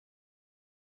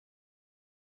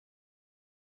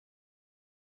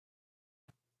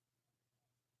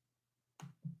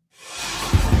Thank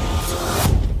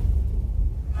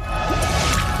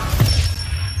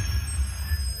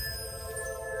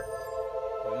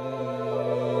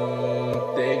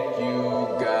you,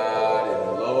 God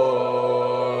and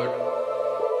Lord.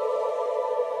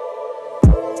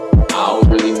 I don't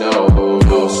really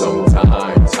know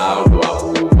sometimes how do I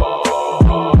move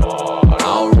on. I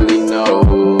don't really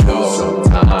know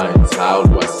sometimes how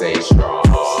do I stay strong.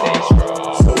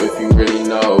 So if you really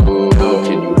know,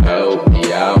 can you help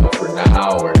me out for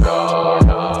now or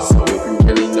not? So if you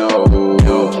really know,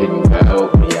 can you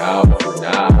help me out for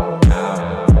now?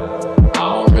 I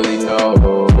don't really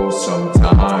know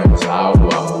sometimes how do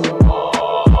I move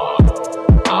on.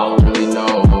 I don't really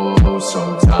know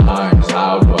sometimes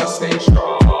how do I stay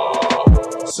strong.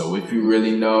 So if you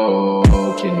really know,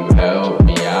 can you help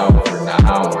me out for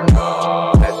now or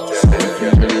not? So if you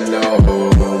really know,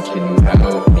 can you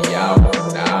help me out for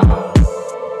now?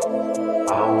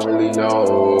 I don't really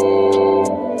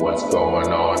know what's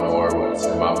going on or what's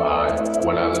in my mind.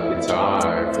 When I look at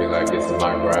time, I feel like it's in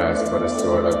my grasp, but it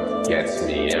sort of gets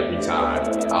me every time.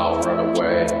 I'll run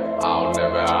away, I'll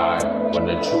never hide. When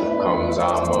the truth comes,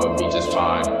 I'ma be just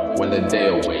fine. When the day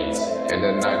awaits and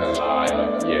the night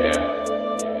alive, yeah,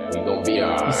 we gon' be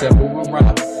alright. He said, move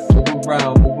around,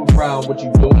 what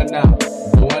you doing now?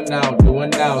 Doing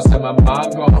now, said my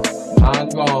mind gone.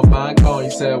 He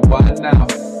said, why now?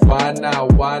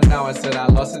 I said, I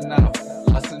lost it now.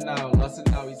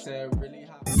 He said, really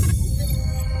hot.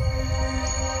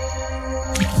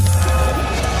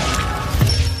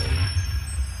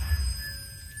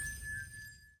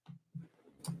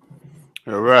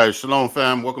 All right, shalom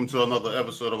fam. Welcome to another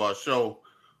episode of our show.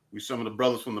 We some of the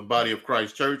brothers from the body of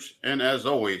Christ Church. And as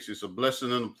always, it's a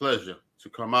blessing and a pleasure to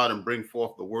come out and bring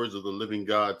forth the words of the living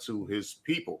God to his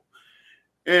people.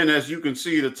 And as you can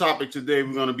see, the topic today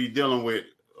we're going to be dealing with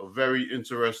a very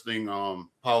interesting,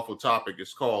 powerful topic.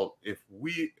 It's called If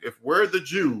We're the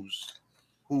Jews,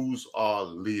 Who's Our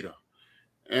Leader?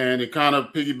 And it kind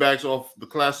of piggybacks off the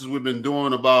classes we've been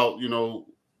doing about, you know,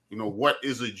 what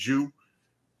is a Jew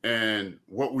and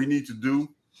what we need to do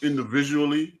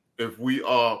individually if we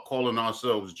are calling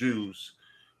ourselves Jews.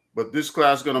 But this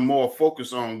class is going to more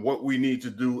focus on what we need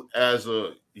to do as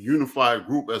a unified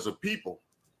group, as a people,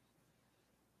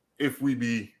 if we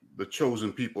be the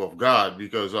chosen people of God,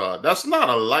 because that's not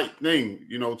a light thing,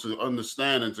 you know, to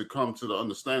understand and to come to the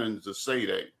understanding to say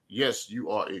that, yes, you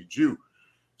are a Jew.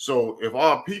 So if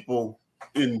our people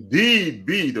indeed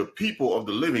be the people of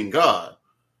the living God,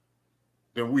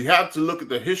 then we have to look at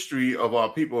the history of our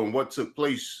people and what took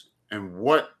place and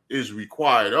what is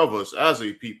required of us as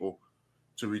a people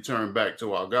to return back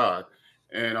to our God.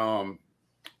 And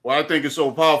what I think is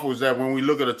so powerful is that when we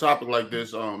look at a topic like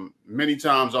this, many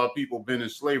times our people been in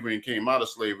slavery and came out of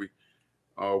slavery.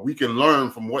 We can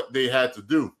learn from what they had to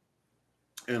do.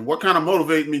 And what kind of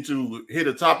motivated me to hit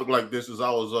a topic like this is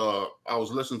I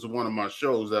was listening to one of my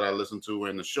shows that I listened to,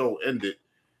 and the show ended.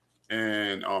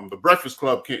 And the Breakfast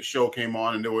Club show came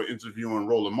on, and they were interviewing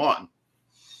Roland Martin.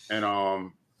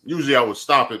 And usually I would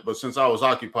stop it, but since I was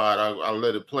occupied, I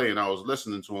let it play, and I was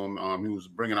listening to him. He was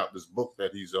bringing out this book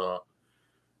that he's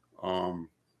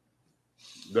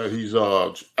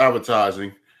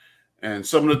advertising, and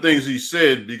some of the things he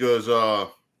said, because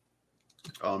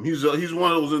he's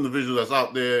one of those individuals that's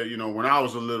out there. You know, when I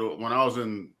was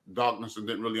in darkness and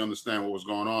didn't really understand what was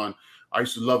going on, I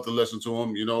used to love to listen to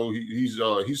him. You know, he's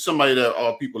somebody that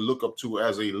our people look up to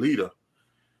as a leader.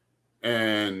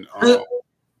 And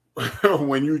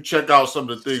when you check out some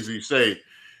of the things he say,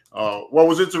 what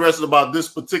was interesting about this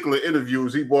particular interview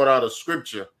is he brought out a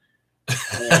scripture.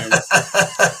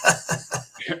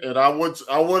 And I want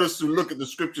us to look at the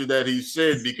scripture that he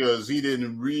said, because he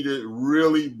didn't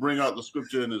really bring out the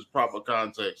scripture in its proper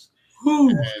context.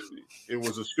 And it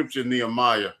was a scripture,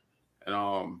 Nehemiah.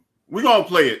 And we're going to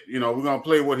play it. You know, we're going to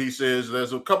play what he says.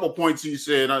 There's a couple points he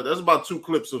said. There's about 2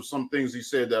 clips of some things he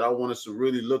said that I want us to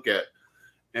really look at.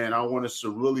 And I want us to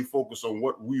really focus on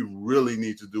what we really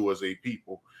need to do as a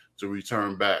people to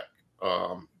return back,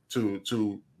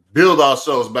 to build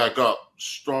ourselves back up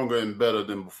stronger and better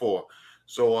than before.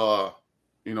 So,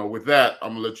 you know, with that,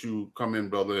 I'm going to let you come in,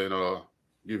 brother, and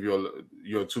give your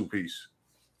 2-piece.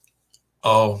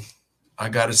 Oh, I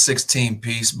got a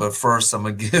 16-piece, but first I'm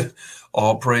going to give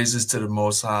all praises to the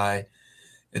Most High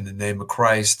in the name of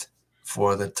Christ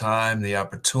for the time, the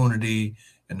opportunity,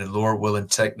 and the Lord willing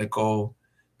technical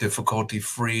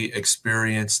difficulty-free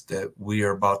experience that we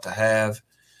are about to have,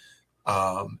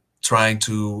 trying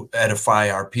to edify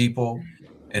our people.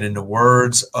 And in the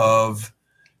words of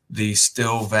the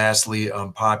still vastly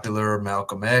unpopular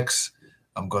Malcolm X,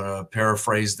 I'm going to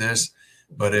paraphrase this: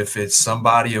 But if it's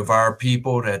somebody of our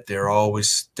people that they're always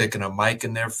sticking a mic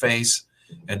in their face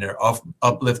and they're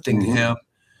uplifting him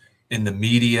in the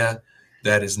media,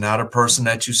 that is not a person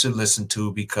that you should listen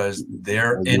to, because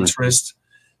their interests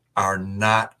are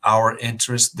not our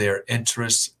interests. Their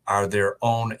interests are their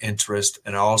own interest.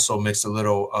 And I also mix a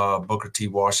little Booker T.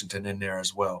 Washington in there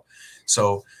as well.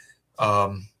 So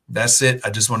that's it. I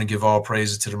just want to give all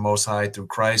praises to the Most High through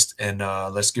Christ, and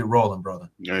let's get rolling, brother.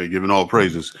 Yeah, giving all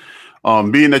praises.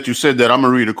 Being that you said that, I'm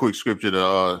gonna read a quick scripture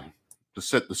to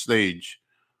set the stage.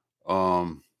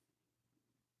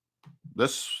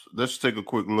 Let's take a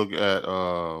quick look at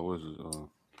what is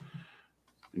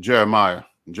it?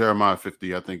 Jeremiah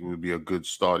 50. I think it would be a good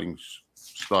starting.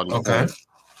 Okay. Point.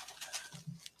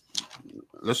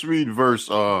 Let's read verse.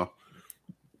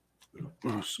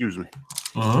 Excuse me.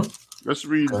 Let's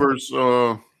read verse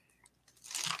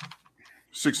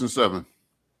 6 and 7.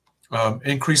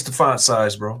 Increase the font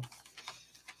size, bro.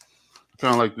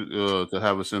 Kind of like to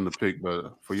have us in the pic,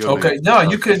 but for your okay, no,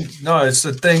 you can. No, it's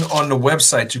a thing on the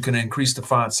website. You can increase the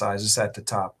font size. It's at the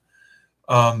top.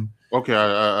 Okay,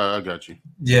 I got you.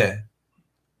 Yeah,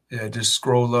 just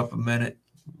scroll up a minute.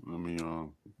 Let me.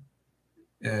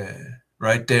 Yeah,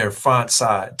 right there. Font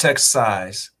size, text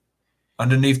size,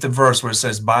 underneath the verse where it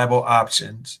says Bible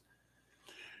options.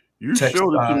 You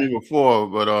showed it to me before,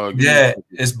 but yeah,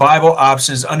 it's Bible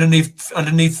options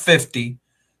underneath 50.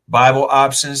 Bible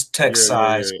options, text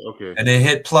size, okay, and then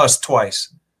hit plus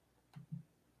twice.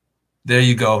 There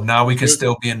you go. Now we can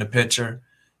still be in the picture.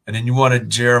 And then you wanted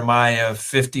Jeremiah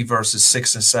 50 verses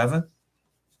 6 and 7.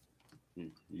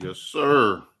 Yes,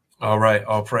 sir. All right.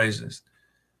 All praises.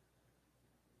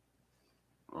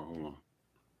 Oh, hold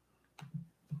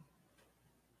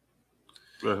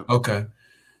on. Okay.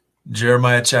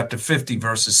 Jeremiah chapter 50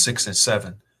 verses 6 and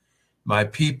 7. My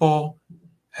people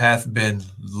hath been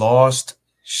lost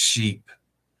sheep.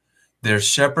 Their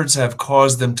shepherds have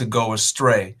caused them to go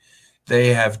astray.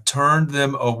 They have turned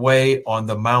them away on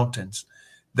the mountains.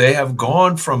 They have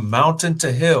gone from mountain to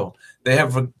hill. They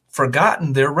have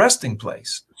forgotten their resting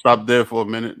place. Stop there for a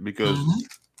minute, because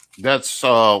that's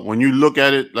when you look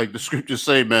at it, like the scriptures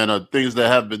say, man, things that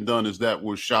have been done is that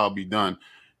which shall be done.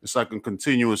 It's like a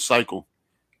continuous cycle.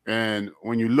 And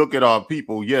when you look at our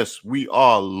people, yes, we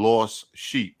are lost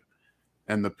sheep.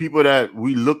 And the people that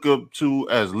we look up to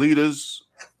as leaders,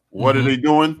 what are they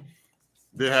doing?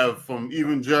 They have, from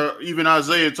even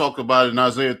Isaiah talked about it in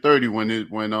Isaiah 30 when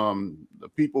the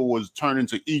people was turning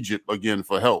to Egypt again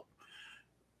for help,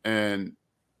 and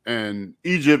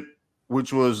Egypt,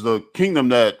 which was the kingdom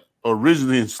that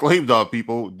originally enslaved our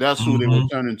people, that's who they were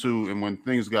turning to, and when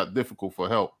things got difficult, for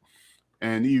help.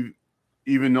 And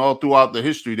even all throughout the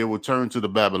history, they would turn to the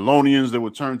Babylonians, they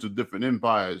would turn to different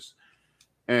empires.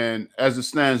 And as it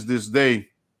stands this day,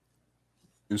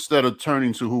 instead of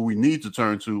turning to who we need to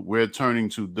turn to, we're turning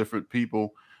to different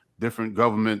people, different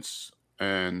governments,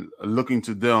 and looking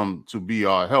to them to be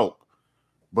our help.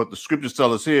 But the scriptures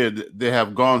tell us here that they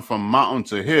have gone from mountain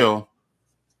to hill.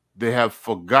 They have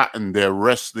forgotten their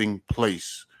resting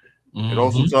place. It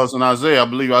also tells in Isaiah, I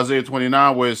believe Isaiah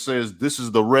 29, where it says, this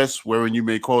is the rest wherein you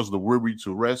may cause the weary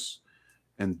to rest.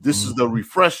 And this is the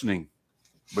refreshing.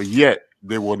 But yet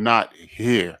they were not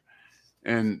here.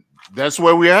 And that's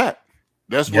where we're at.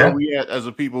 That's where we at as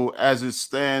a people, as it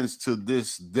stands to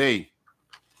this day.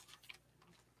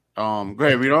 Go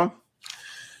ahead, read on.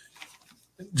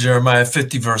 Jeremiah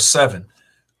 50 verse 7.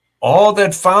 All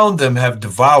that found them have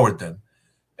devoured them,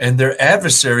 and their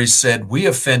adversaries said, we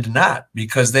offend not,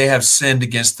 because they have sinned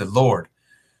against the Lord,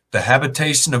 the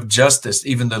habitation of justice,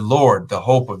 even the Lord, the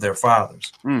hope of their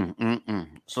fathers.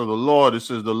 So the Lord, it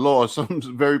says the Lord,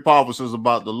 something very powerful says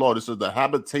about the Lord. It says the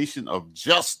habitation of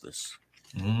justice,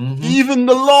 even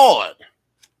the Lord,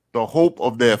 the hope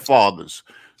of their fathers.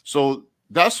 So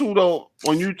that's who, though,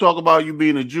 when you talk about you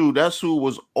being a Jew, that's who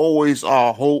was always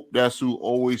our hope. That's who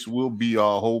always will be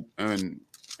our hope. And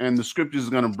the scriptures is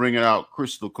going to bring it out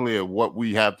crystal clear what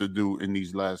we have to do in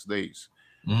these last days.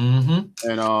 And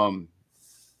the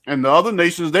other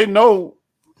nations, they know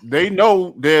their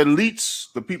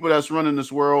elites, the people that's running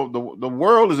this world. The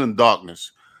world is in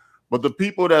darkness, but the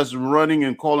people that's running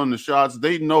and calling the shots,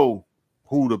 they know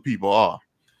who the people are.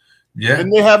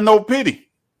 And they have no pity.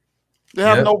 They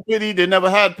have no pity. They never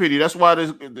had pity. That's why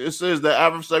it says the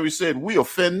adversary said, we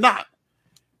offend not,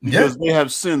 because they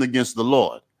have sinned against the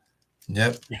Lord.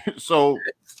 So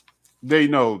they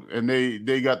know, and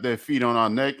they got their feet on our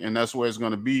neck, and that's where it's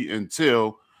going to be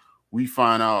until we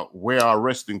find out where our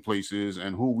resting place is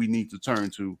and who we need to turn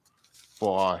to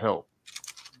for our help.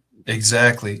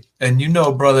 Exactly. And you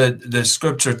know, brother, the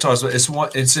scripture talks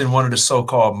about, it's in one of the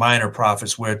so-called minor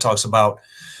prophets, where it talks about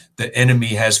the enemy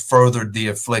has furthered the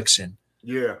affliction.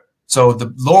 Yeah. So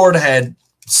the Lord had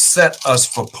set us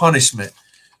for punishment,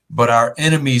 but our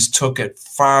enemies took it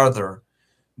farther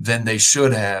than they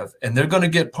should have, and they're going to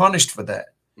get punished for that.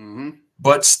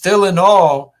 But still in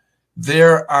all,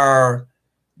 there are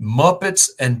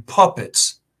Muppets and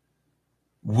puppets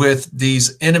with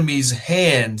these enemies'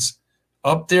 hands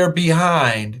up there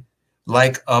behind,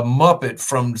 like a Muppet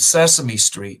from Sesame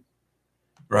Street,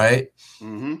 right?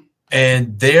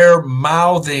 And they're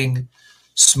mouthing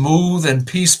smooth and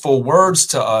peaceful words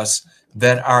to us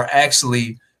that are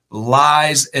actually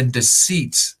lies and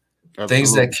deceits,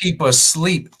 things that keep us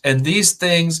asleep. And these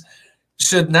things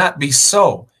should not be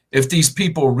so. If these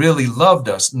people really loved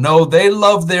us, no, they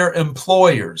love their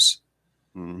employers.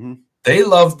 They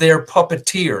love their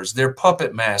puppeteers, their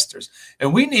puppet masters.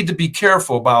 And we need to be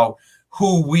careful about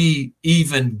who we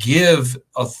even give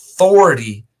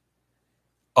authority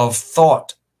of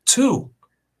thought to.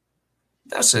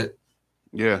 That's it.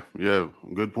 Yeah, yeah.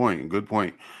 Good point. Good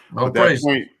point. No But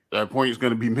that point is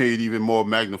going to be made even more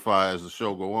magnified as the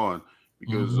show go on,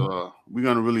 because we're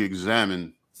going to really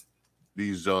examine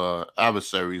these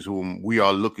adversaries whom we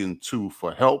are looking to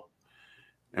for help,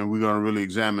 and we're going to really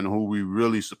examine who we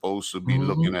really supposed to be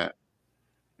looking at,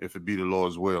 if it be the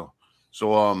Lord's will.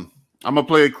 So I'm gonna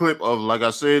play a clip of, like I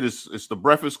said, it's the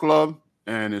Breakfast Club,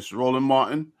 and it's Roland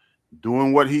Martin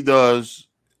doing what he does.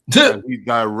 He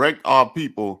direct our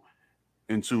people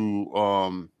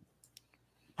into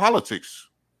politics,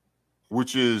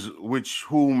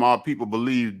 whom our people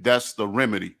believe that's the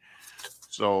remedy.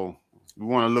 So we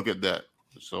want to look at that.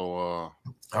 So all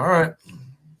right,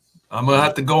 I'm gonna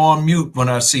have to go on mute when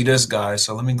I see this guy,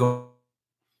 so let me go.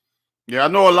 Yeah, I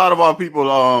know a lot of our people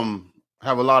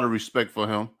have a lot of respect for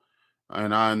him,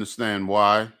 and I understand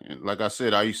why. And like I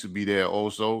said, I used to be there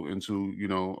also until, you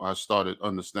know, I started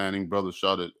understanding, brothers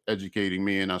started educating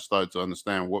me, and I started to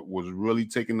understand what was really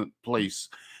taking place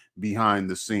behind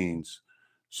the scenes.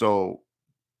 So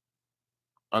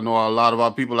I know a lot of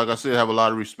our people, like I said, have a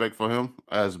lot of respect for him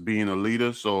as being a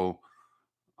leader. So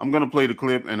I'm going to play the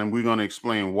clip, and then we're going to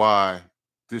explain why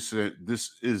this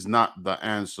is not the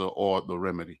answer or the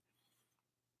remedy.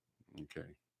 Okay.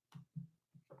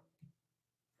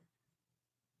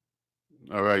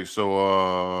 All right.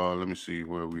 So let me see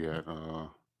where we at.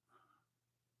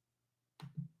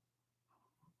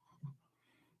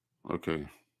 Okay.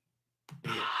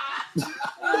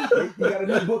 You got a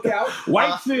new book out?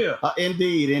 White Fear.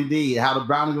 Indeed. How the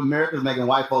Browning of America is making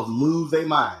white folks lose their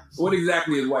minds. What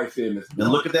exactly is White Fear, Mr. And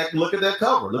look at that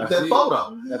cover. Look at that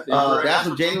photo. That's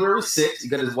from January 6th. You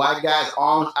got this white guy's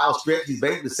arms outstretched. He's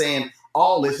basically saying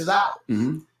all this is out.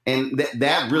 And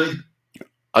that really...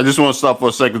 I just want to stop for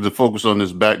a second to focus on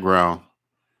this background,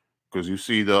 because you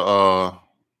see the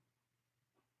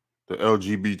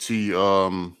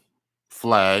LGBT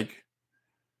flag.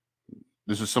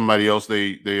 This is somebody else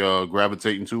they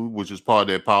gravitating to, which is part of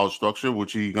their power structure,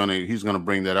 which he's gonna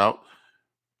bring that out.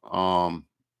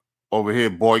 Over here,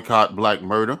 boycott black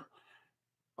murder,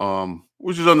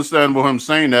 which is understandable him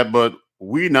saying that, but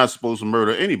we're not supposed to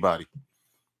murder anybody.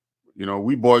 You know,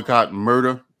 we boycott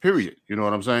murder, period. You know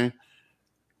what I'm saying?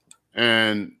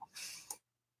 And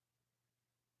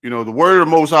you know, the word of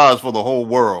the Most High is for the whole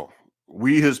world.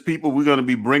 We, his people, we're gonna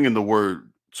be bringing the word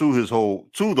to the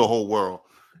whole world.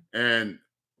 And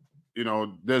you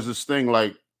know, there's this thing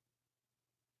like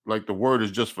the word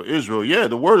is just for Israel. Yeah,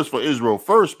 the word is for Israel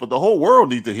first, but the whole world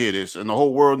needs to hear this, and the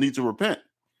whole world needs to repent.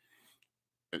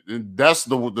 And that's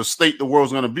the state the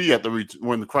world's going to be at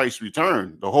when Christ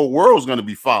returns. The whole world's going to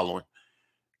be following.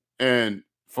 And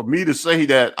for me to say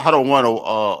that I don't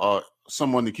want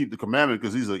someone to keep the commandment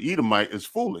because he's an Edomite is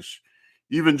foolish.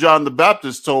 Even John the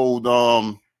Baptist told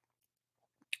the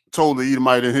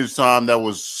Edomite in his time that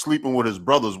was sleeping with his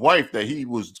brother's wife that he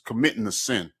was committing a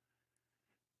sin,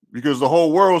 because the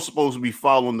whole world's supposed to be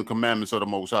following the commandments of the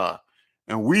Most High.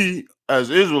 And we as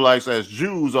Israelites, as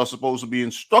Jews, are supposed to be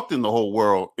instructing the whole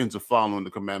world into following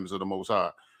the commandments of the Most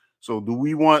High. So do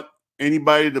we want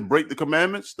anybody to break the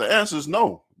commandments? The answer is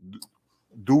no.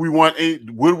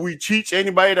 Would we teach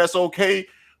anybody that's okay?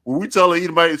 Will we tell an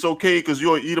Edomite it's okay because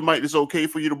you're an Edomite, it's okay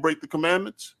for you to break the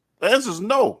commandments? The answer is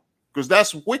no, because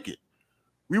that's wicked.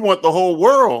 We want the whole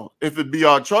world, if it be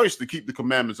our choice, to keep the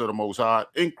commandments of the Most High,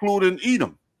 including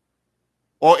Edom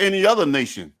or any other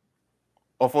nation.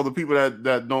 Or for the people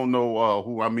that don't know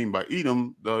who I mean by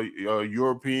Edom, the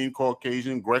European,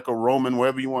 Caucasian, Greco-Roman,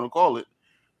 whatever you want to call it,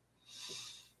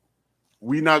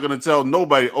 we're not going to tell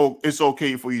nobody, oh, it's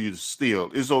okay for you to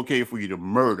steal. It's okay for you to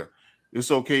murder.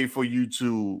 It's okay for you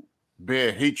to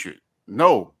bear hatred.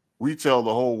 No, we tell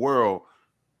the whole world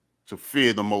to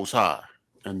fear the Most High,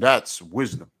 and that's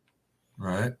wisdom.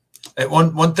 Right. And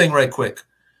one thing right quick.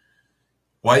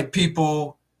 White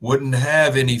people wouldn't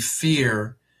have any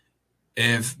fear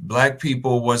if black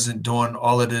people wasn't doing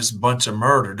all of this bunch of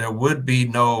murder. There would be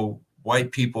no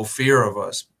white people fear of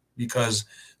us, because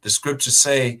the scriptures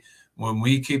say when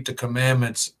we keep the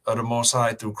commandments of the Most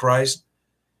High through Christ,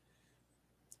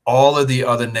 all of the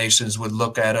other nations would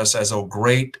look at us as a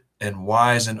great and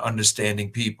wise and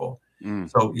understanding people.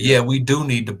 So yeah, we do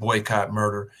need to boycott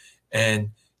murder,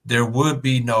 and there would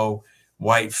be no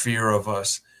white fear of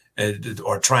us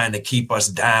or trying to keep us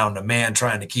down, the man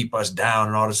trying to keep us down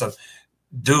and all this stuff.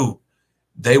 Dude,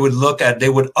 they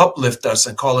would uplift us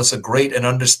and call us a great and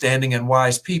understanding and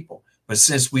wise people. But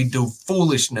since we do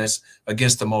foolishness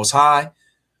against the Most High,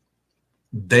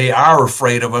 they are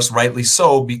afraid of us, rightly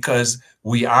so, because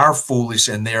we are foolish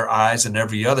in their eyes and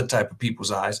every other type of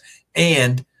people's eyes,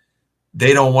 and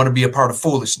they don't want to be a part of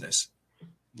foolishness.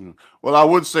 Well, I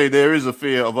would say there is a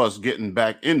fear of us getting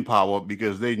back in power,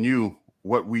 because they knew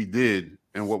what we did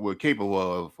and what we're capable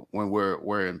of when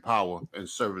we're in power and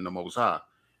serving the Most High.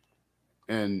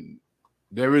 And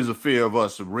there is a fear of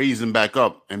us raising back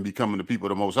up and becoming the people of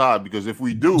the Most High, because if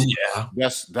we do,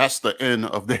 that's the end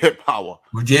of their power.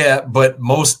 Yeah, but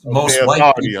most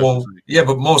white people,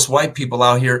 but most white people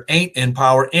out here ain't in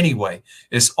power anyway.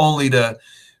 It's only the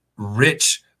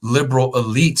rich liberal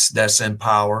elites that's in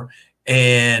power,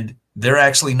 and they're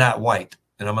actually not white.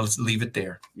 And I'm gonna leave it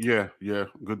there. Yeah,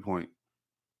 good point.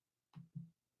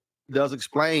 It does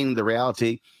explain the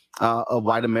reality of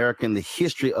white America and the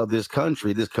history of this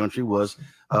country. This country was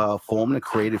formed and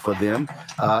created for them.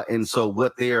 And so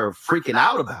what they're freaking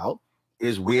out about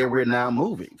is where we're now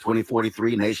moving.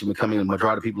 2043, nation becoming a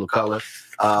majority of people of color.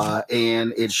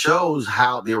 And it shows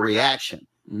how their reaction.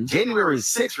 January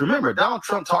 6th, remember, Donald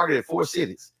Trump targeted 4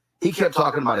 cities. He kept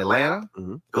talking about Atlanta,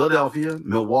 Philadelphia,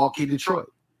 Milwaukee,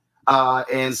 Detroit.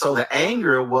 And so the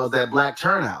anger was that black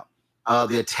turnout.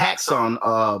 The attacks on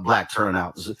black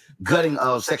turnout, gutting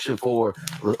of Section 4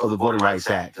 of the Voting Rights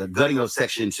Act, gutting of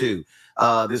Section 2,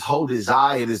 this whole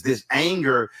desire, this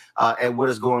anger at what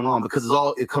is going on, because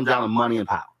it comes down to money and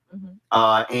power.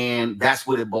 And that's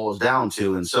what it boils down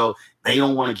to. And so they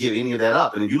don't want to give any of that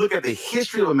up. And if you look at the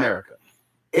history of America,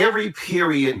 every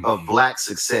period of black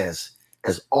success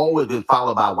has always been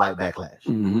followed by white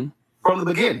backlash. From the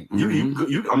beginning. I mean,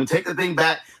 take the thing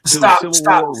back to the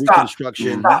Civil War,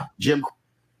 Reconstruction, Jim.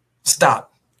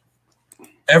 Stop.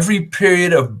 Every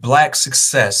period of black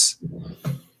success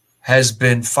has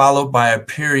been followed by a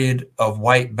period of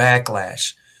white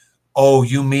backlash. Oh,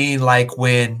 you mean like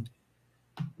when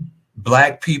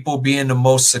black people being the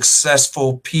most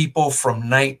successful people from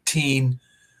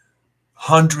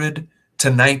 1900 to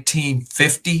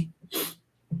 1950,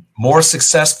 more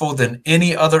successful than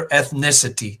any other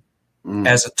ethnicity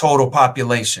as a total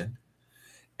population.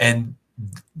 And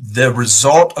the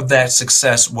result of that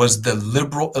success was the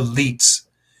liberal elites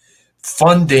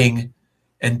funding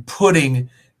and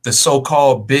putting the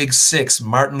so-called Big Six,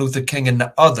 Martin Luther King and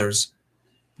the others,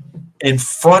 in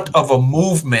front of a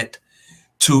movement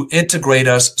to integrate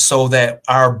us so that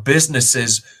our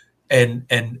businesses and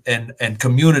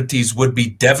communities would be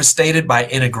devastated by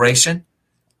integration.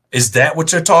 Is that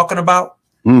what you're talking about?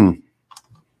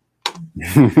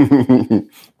 Yeah.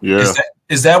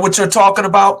 Is that what you're talking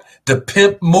about? The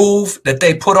pimp move that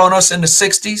they put on us in the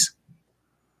 60s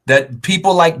that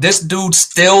people like this dude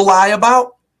still lie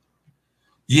about?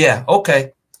 Yeah.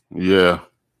 Okay. Yeah.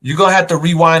 You're going to have to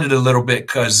rewind it a little bit,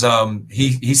 because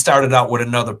he started out with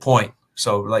another point.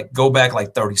 So like go back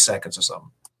like 30 seconds or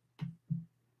something.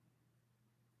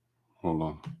 Hold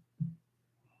on.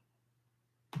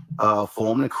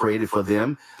 Formed and created for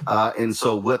them. And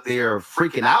so what they're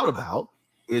freaking out about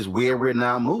is where we're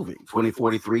now moving.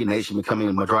 2043, nation becoming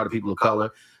a majority of people of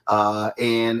color.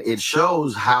 And it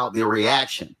shows how their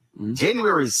reaction.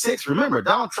 January 6th, remember,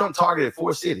 Donald Trump targeted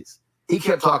 4 cities. He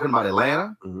kept talking about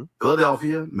Atlanta,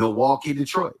 Philadelphia, Milwaukee,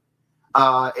 Detroit.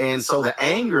 And so the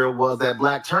anger was that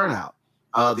black turnout.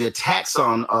 The attacks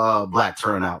on black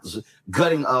turnout,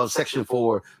 gutting of Section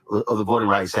 4 of the Voting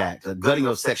Rights Act, gutting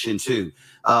of Section 2,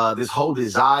 this whole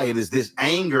desire, this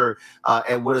anger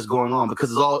at what is going on,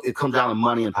 because it comes down to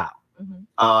money and power.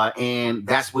 And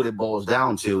that's what it boils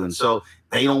down to. And so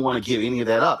they don't want to give any of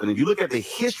that up. And if you look at the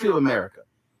history of America,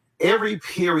 every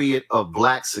period of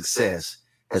black success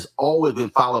has always been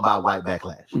followed by white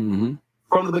backlash.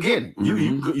 From the beginning.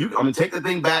 I mean, take the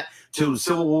thing back to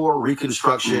Civil War,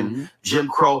 Reconstruction, Jim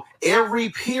Crow, every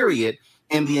period,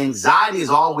 and the anxiety is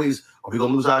always, are we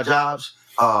going to lose our jobs?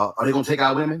 Are they going to take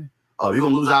our women? Are we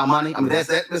going to lose our money? I mean, that's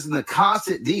the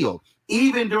constant deal.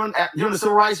 Even during the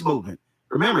Civil Rights Movement.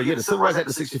 Remember, you had the Civil Rights Act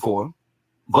of 64.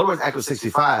 Voting Rights Act was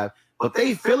 65, but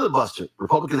they filibustered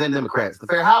Republicans and Democrats, the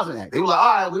Fair Housing Act. They were like,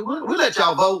 all right, we let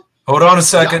y'all vote. Hold on a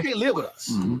second. Y'all can't live with us.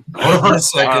 Hold on a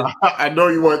second. I know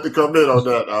you wanted to come in on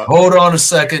that. Hold on a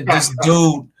second. This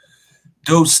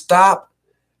dude, stop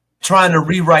trying to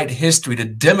rewrite history. The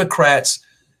Democrats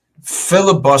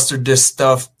filibustered this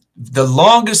stuff. The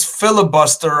longest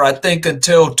filibuster, I think,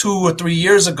 until 2 or 3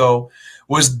 years ago,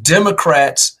 was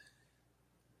Democrats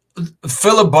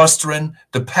filibustering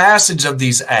the passage of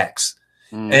these acts.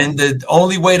 And the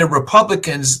only way the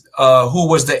Republicans, who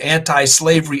was the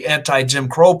anti-slavery, anti-Jim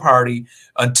Crow party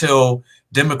until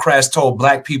Democrats told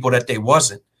black people that they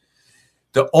wasn't,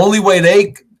 the only way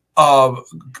they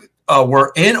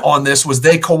were in on this was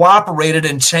they cooperated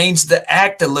and changed the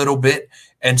act a little bit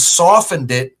and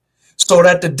softened it so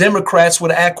that the Democrats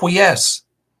would acquiesce.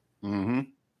 You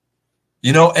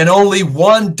know, and only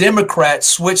one Democrat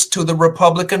switched to the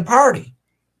Republican Party.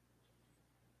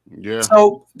 Yeah.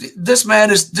 So this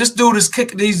dude is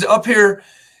kicking. He's up here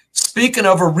speaking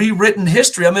of a rewritten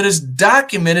history. I mean, it's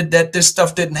documented that this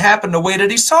stuff didn't happen the way that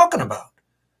he's talking about.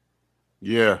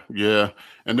 Yeah, yeah.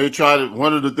 And they try to.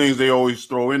 One of the things they always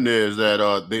throw in there is that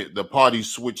the party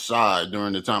switched side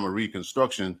during the time of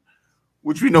Reconstruction,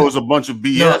 which we know is a bunch of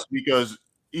BS because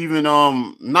even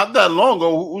not that long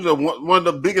ago, who's one of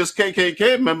the biggest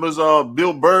KKK members,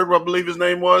 Bill Byrd, I believe his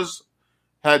name was,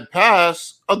 had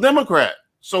passed a Democrat.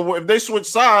 So if they switched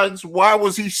sides, why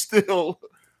was he still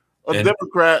a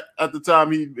Democrat at the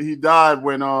time he died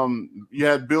when you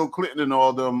had Bill Clinton and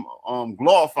all them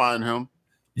glorifying him?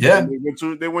 Yeah,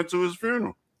 they went to his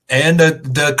funeral. And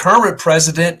the current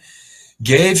president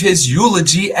gave his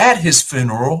eulogy at his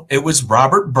funeral. It was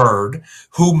Robert Byrd,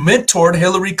 who mentored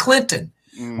Hillary Clinton,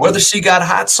 whether she got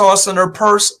hot sauce in her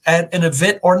purse at an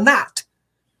event or not.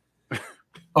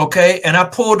 Okay, and I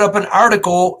pulled up an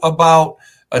article about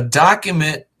a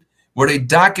document where they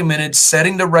documented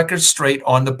setting the record straight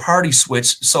on the party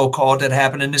switch, so-called, that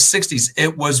happened in the 60s.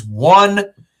 It was one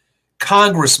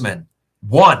congressman,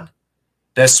 one,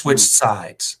 that switched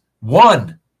sides.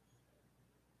 One.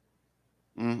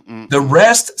 The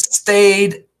rest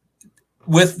stayed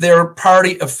with their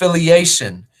party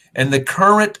affiliation, and the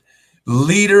current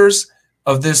leaders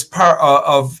of this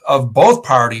of both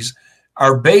parties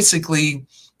are basically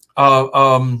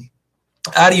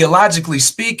ideologically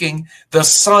speaking, the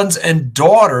sons and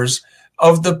daughters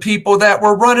of the people that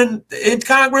were running in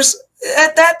Congress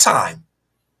at that time.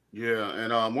 Yeah,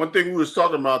 and one thing we was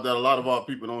talking about that a lot of our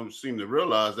people don't seem to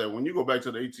realize, that when you go back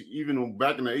to even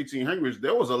back in the 1800s,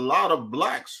 there was a lot of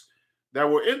blacks that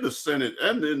were in the Senate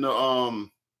and in the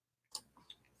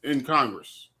in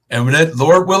Congress. And with that,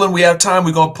 Lord willing, we have time,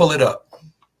 we're gonna pull it up.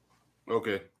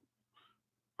 Okay.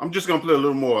 I'm just gonna play a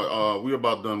little more. We're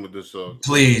about done with this.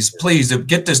 Please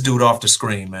get this dude off the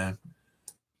screen, man.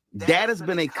 That has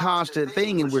been a constant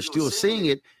thing, and we're still seeing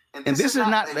it. And this is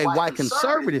not a white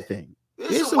conservative thing.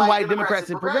 There's some white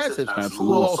Democrats and progressives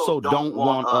who also don't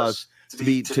want us to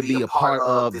be a part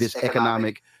of this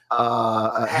economic,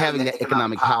 having that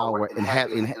economic power and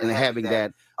having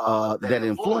that that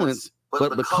influence.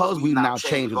 But because we've now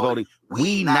changed the voting,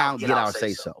 we now get our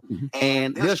say so.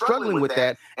 And they're struggling with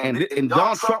that. And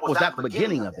Donald Trump was at the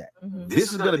beginning of that.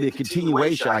 This is going to be a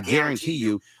continuation, I guarantee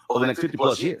you, over the next 50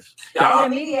 plus years.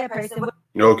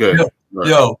 Okay.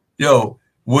 Yo,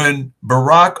 when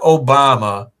Barack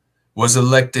Obama was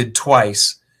elected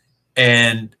twice,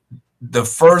 and the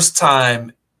first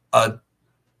time a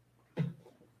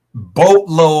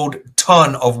boatload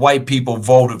ton of white people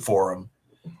voted for him,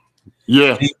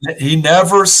 yeah, he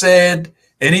never said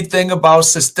anything about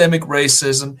systemic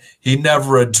racism. He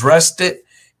never addressed it.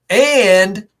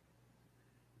 And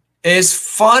it's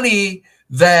funny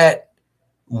that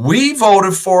we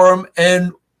voted for him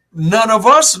and none of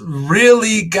us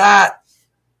really got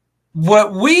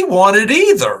what we wanted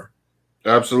either.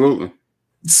 Absolutely.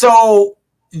 So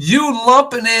you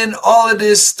lumping in all of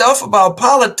this stuff about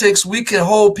politics, we can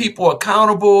hold people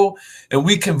accountable and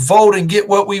we can vote and get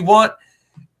what we want.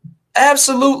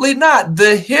 Absolutely not.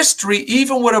 The history,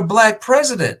 even with a black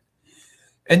president,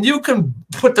 and you can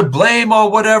put the blame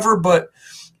on whatever, but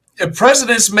if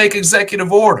presidents make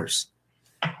executive orders,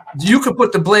 you can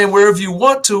put the blame wherever you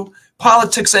want to.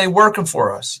 Politics ain't working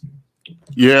for us.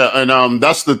 Yeah, and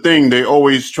that's the thing. They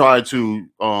always try to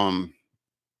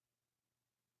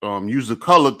use the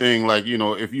color thing, like, you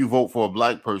know, if you vote for a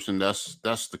black person, that's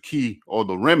the key or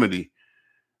the remedy,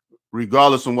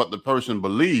 regardless of what the person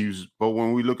believes. But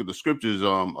when we look at the scriptures, a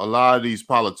lot of these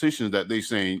politicians that they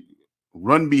saying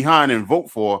run behind and vote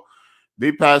for,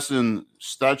 they passing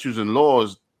statutes and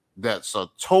laws that's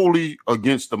totally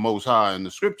against the Most High in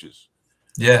the scriptures.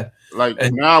 Yeah. Like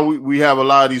And now we have a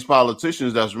lot of these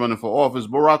politicians that's running for office.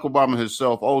 Barack Obama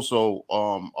himself also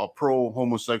are pro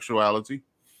homosexuality,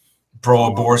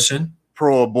 pro-abortion.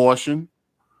 pro abortion.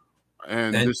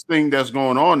 And And this thing that's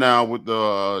going on now with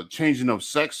the changing of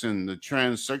sex and the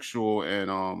transsexual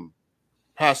and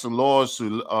passing laws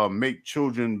to make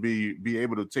children be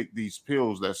able to take these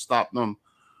pills that stop them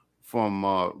from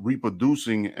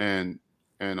reproducing and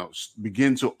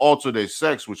begin to alter their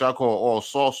sex, which I call all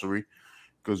sorcery,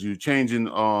 because you're changing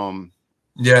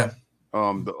yeah.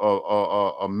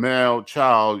 a male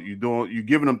child. You're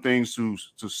giving them things to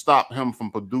stop him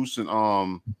from producing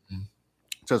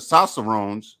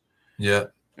testosterones. Yeah.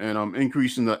 And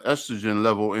increasing the estrogen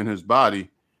level in his body.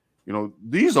 You know,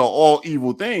 these are all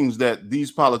evil things that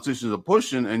these politicians are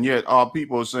pushing, and yet our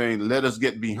people are saying, let us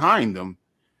get behind them.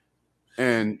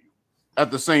 And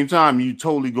at the same time, you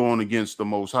totally going against the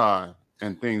Most High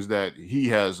and things that he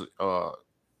has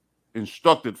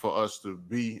instructed for us to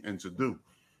be and to do.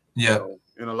 Yeah. You know,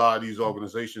 in a lot of these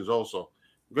organizations also.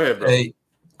 Go ahead, bro. Hey,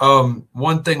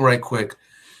 one thing right quick.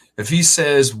 If he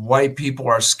says white people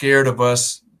are scared of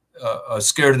us,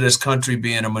 scared of this country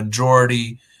being a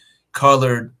majority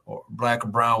colored or black or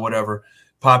brown, whatever,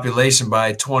 population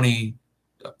by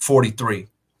 2043.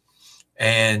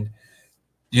 And,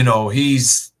 you know,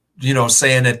 he's, you know,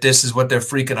 saying that this is what they're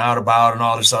freaking out about and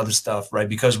all this other stuff, right?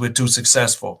 Because we're too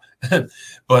successful.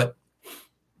 But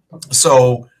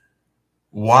so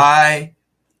why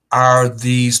are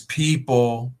these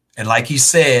people, and like he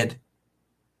said,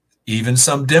 even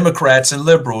some Democrats and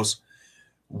liberals,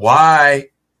 why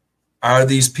are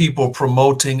these people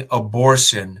promoting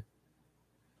abortion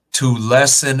to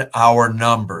lessen our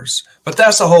numbers? But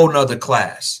that's a whole nother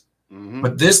class. Mm-hmm.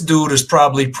 But this dude is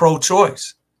probably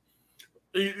pro-choice.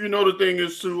 You know, the thing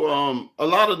is too, a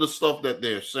lot of the stuff that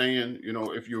they're saying, you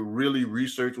know, if you really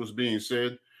research what's being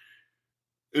said,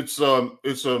 it's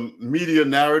a media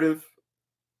narrative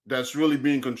that's really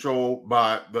being controlled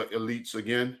by the elites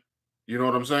again. You know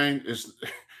what I'm saying?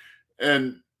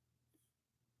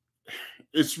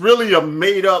 It's really a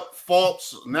made up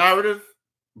false narrative,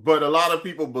 but a lot of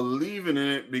people believe in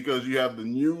it because you have the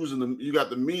news and you got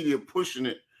the media pushing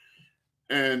it.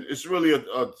 And it's really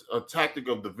a tactic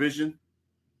of division,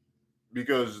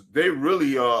 because they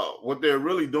really what they're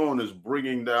really doing is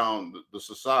bringing down the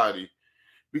society.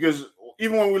 Because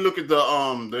even when we look at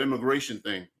the immigration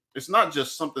thing, it's not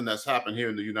just something that's happened here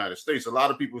in the United States. A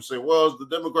lot of people say, well, it's the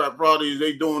Democrat Party,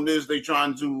 they doing this, they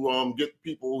trying to get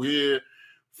people here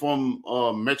from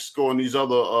Mexico and these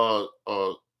other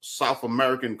South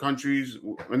American countries,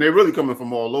 and they're really coming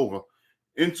from all over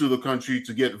into the country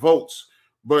to get votes.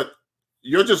 But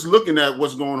you're just looking at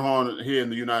what's going on here in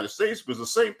the United States, because the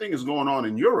same thing is going on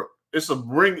in Europe. It's a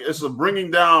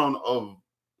bringing down of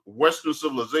Western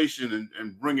civilization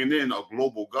and bringing in a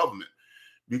global government.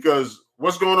 Because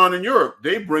what's going on in Europe,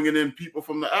 they bringing in people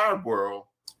from the Arab world,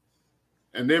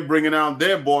 and they're bringing down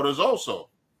their borders also.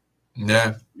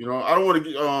 Yeah. You know, I don't want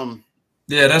to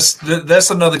yeah, that's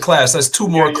another class. That's two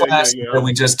more classes that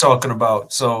we just talking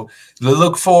about. So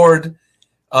look forward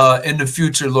in the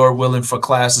future, Lord willing, for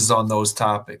classes on those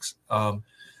topics. So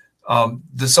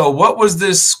what was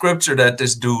this scripture that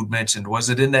this dude mentioned? Was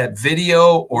it in that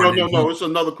video or no, it's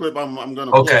another clip I'm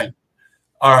gonna okay play.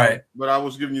 All right, but I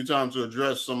was giving you time to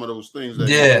address some of those things that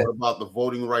you thought about the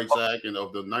Voting Rights Act and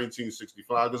of the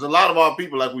 1965, because a lot of our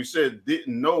people, like we said,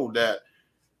 didn't know that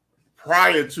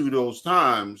prior to those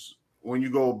times, when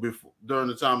you go before during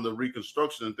the time of the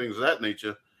Reconstruction and things of that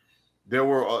nature, there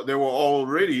were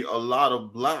already a lot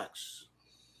of blacks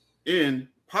in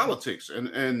politics,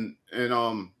 and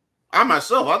I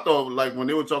myself, I thought, like, when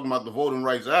they were talking about the Voting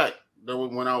Rights Act, that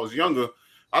was when I was younger,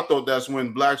 I thought that's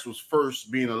when blacks was first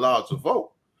being allowed to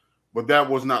vote, but that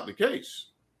was not the case,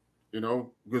 you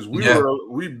know, because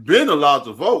we've been allowed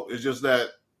to vote. It's just that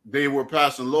they were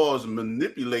passing laws and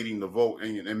manipulating the vote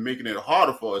and making it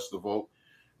harder for us to vote,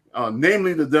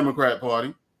 namely the Democrat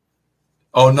Party.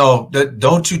 Oh no!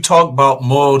 Don't you talk about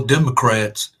moral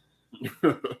Democrats?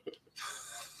 Yeah.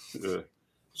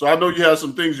 So I know you have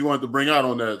some things you wanted to bring out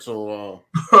on that. So,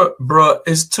 bro,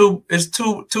 it's too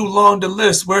long to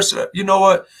list. You know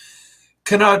what?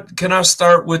 Can I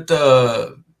start with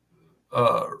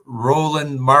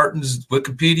Roland Martin's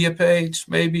Wikipedia page?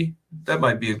 Maybe that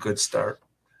might be a good start.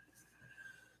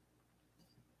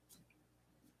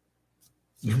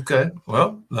 Okay.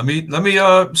 Well, let me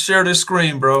share this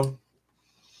screen, bro.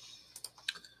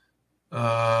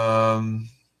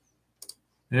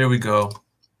 Here we go.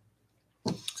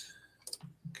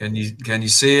 Can you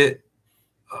see it?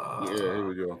 yeah, here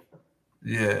we go.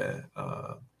 Yeah.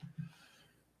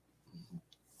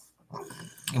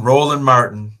 Roland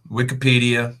Martin,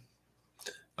 Wikipedia.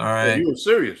 All right. You were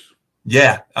serious?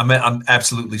 Yeah, I'm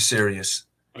absolutely serious.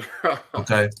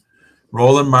 Okay.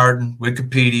 Roland Martin,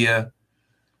 Wikipedia.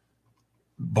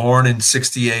 Born in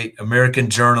 '68, American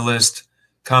journalist,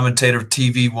 commentator of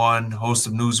TV One, host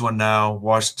of News One Now,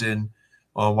 Washington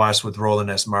on Watch with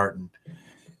Roland S. Martin.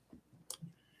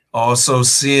 Also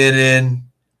CNN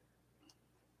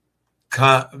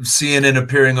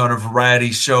appearing on a variety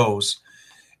of shows.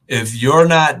 If you're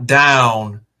not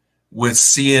down with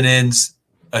CNN's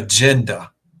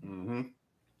agenda, and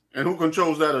who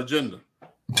controls that agenda?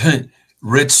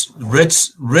 rich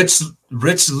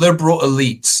liberal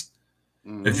elites.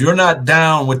 If you're not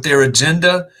down with their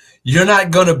agenda, you're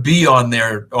not going to be on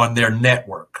their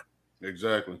network.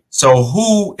 Exactly. So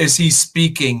who is he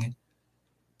speaking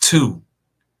to?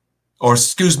 Or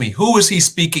excuse me, who is he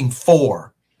speaking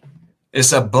for?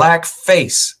 It's a black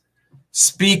face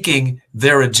speaking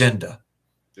their agenda.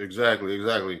 Exactly.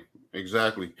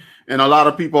 And a lot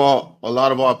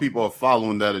of our people are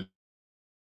following that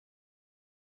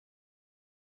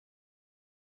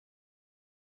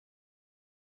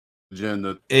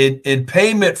agenda. In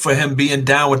payment for him being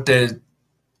down with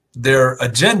their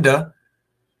agenda,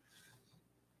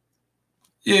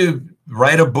 you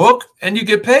write a book and you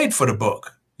get paid for the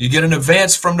book. You get an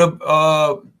advance from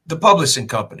the publishing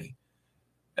company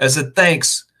as a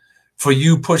thanks for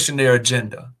you pushing their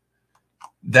agenda.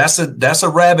 That's a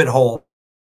rabbit hole.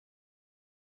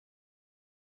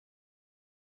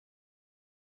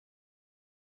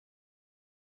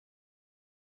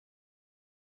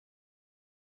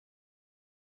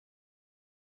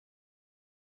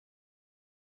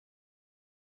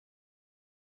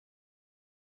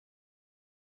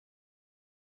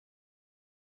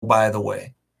 By the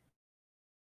way,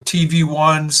 TV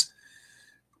One's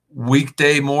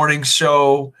weekday morning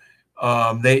show,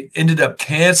 they ended up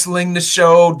canceling the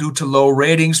show due to low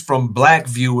ratings from black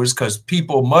viewers because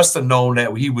people must have known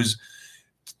that he was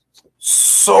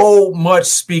so much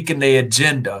speaking their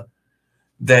agenda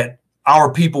that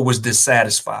our people was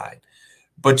dissatisfied.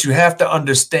 But you have to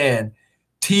understand,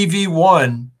 TV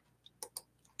One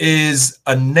is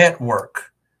a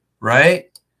network, right?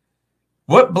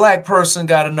 What black person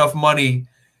got enough money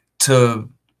to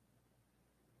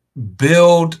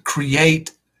build,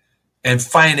 create, and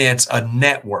finance a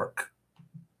network?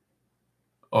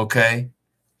 Okay.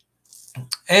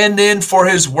 And then for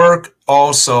his work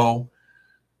also,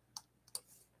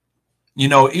 you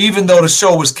know, even though the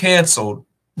show was canceled,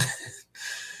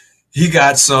 he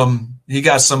got some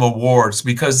awards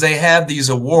because they have these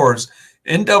awards.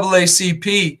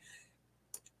 NAACP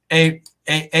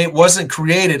wasn't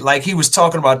created, like he was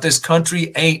talking about, this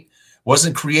country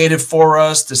wasn't created for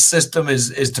us. The system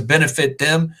is to benefit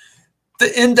them. The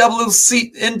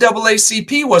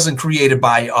NAACP wasn't created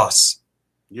by us.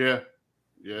 Yeah.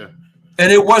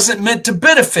 And it wasn't meant to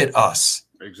benefit us.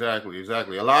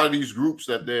 Exactly. A lot of these groups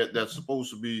that's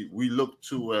supposed to be we look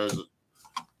to as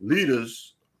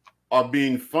leaders are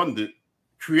being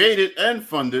created and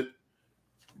funded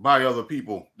by other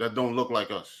people that don't look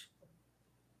like us.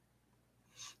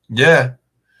 Yeah.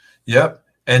 Yep.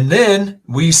 And then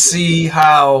we see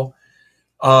how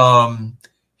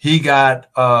he got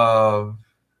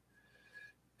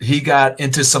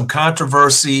into some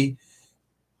controversy,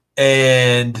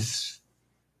 and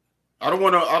I don't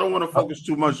want to focus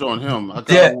too much on him.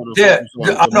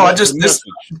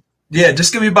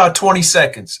 Just give me about 20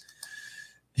 seconds.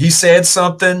 He said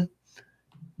something.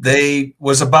 They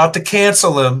was about to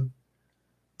cancel him,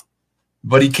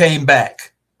 but he came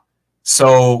back.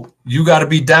 So you got to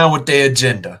be down with their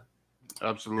agenda.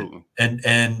 Absolutely.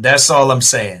 And that's all I'm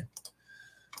saying.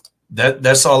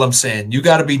 That's all I'm saying. You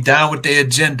got to be down with their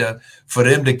agenda for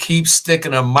them to keep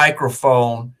sticking a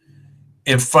microphone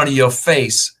in front of your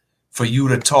face for you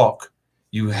to talk.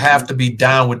 You have to be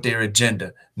down with their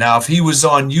agenda. Now, if he was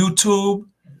on YouTube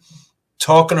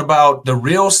talking about the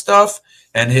real stuff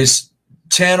and his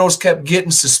channels kept getting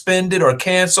suspended or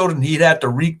canceled and he'd have to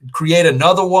recreate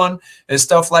another one and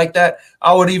stuff like that,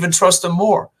 I would even trust him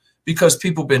more, because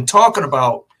people been talking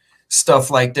about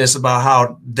stuff like this, about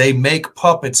how they make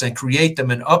puppets and create them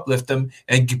and uplift them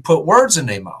and put words in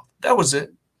their mouth. That was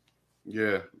it.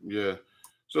 Yeah.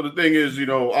 So the thing is, you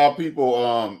know, our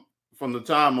people, from the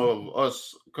time of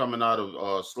us coming out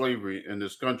of slavery in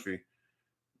this country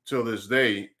till this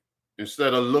day,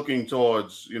 instead of looking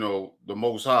towards, you know, the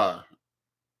Most High,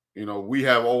 you know, we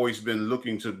have always been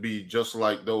looking to be just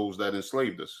like those that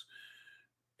enslaved us.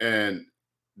 And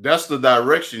that's the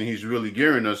direction he's really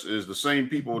gearing us, is the same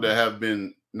people that have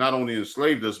been not only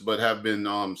enslaved us, but have been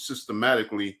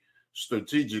systematically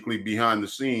strategically behind the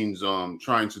scenes,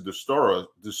 trying to destroy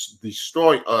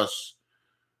us.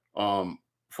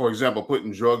 For example,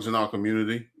 putting drugs in our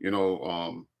community,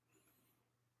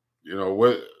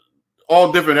 with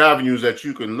all different avenues that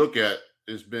you can look at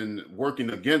has been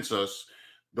working against us.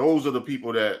 Those are the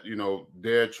people that,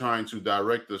 they're trying to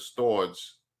direct us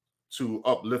towards to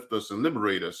uplift us and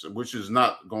liberate us, which is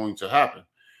not going to happen,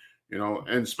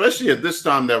 and especially at this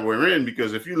time that we're in,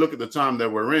 because if you look at the time that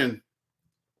we're in,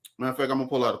 matter of fact, I'm gonna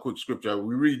pull out a quick scripture.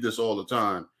 We read this all the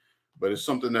time, but it's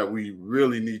something that we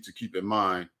really need to keep in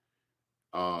mind.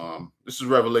 This is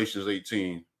Revelations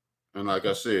 18. And like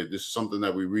I said, this is something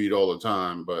that we read all the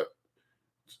time, but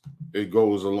it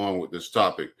goes along with this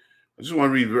topic. I just want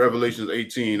to read Revelations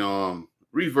 18.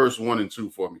 Read verse 1 and 2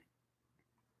 for me.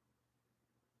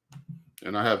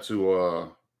 And I have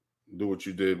to do what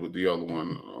you did with the other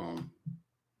one.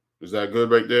 Is that good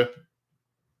right there?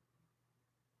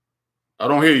 I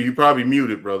don't hear you. You probably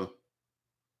muted, brother.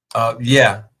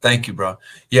 Yeah. Thank you, bro.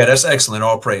 Yeah, that's excellent.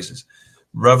 All praises.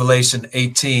 Revelation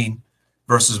 18,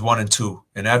 verses 1 and 2.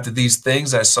 And after these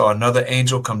things, I saw another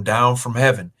angel come down from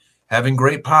heaven, having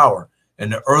great power,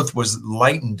 and the earth was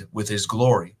lightened with his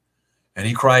glory. And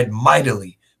he cried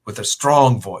mightily with a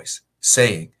strong voice,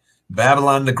 saying,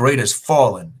 Babylon the Great is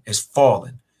fallen,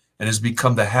 and has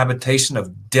become the habitation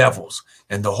of devils,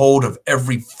 and the hold of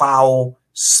every foul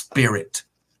spirit,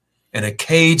 and a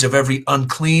cage of every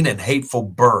unclean and hateful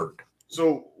bird.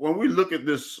 So when we look at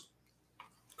this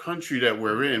country that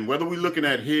we're in, whether we're looking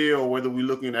at here or whether we're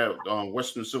looking at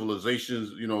Western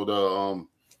civilizations,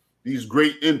 these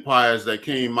great empires that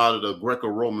came out of the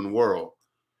Greco-Roman world,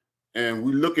 and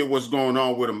we look at what's going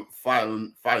on with them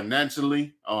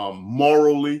financially,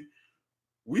 morally,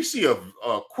 we see a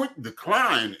quick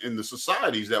decline in the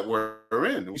societies that we're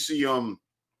in. We see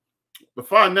the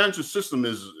financial system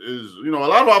is a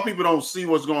lot of our people don't see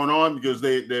what's going on because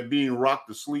they're being rocked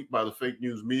to sleep by the fake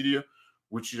news media,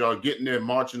 which are getting their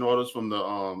marching orders from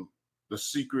the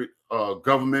secret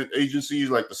government agencies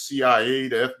like the CIA,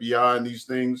 the FBI, and these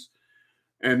things,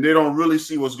 and they don't really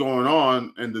see what's going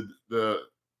on. And the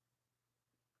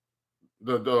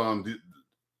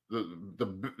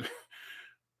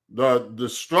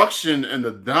destruction and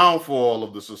the downfall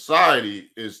of the society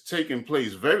is taking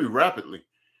place very rapidly.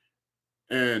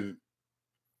 And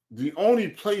the only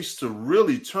place to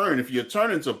really turn, if you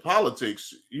turn into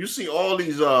politics, you see all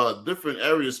these different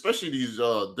areas, especially these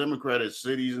democratic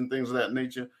cities and things of that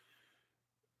nature,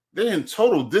 they're in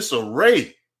total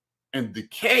disarray and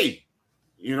decay.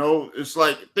 It's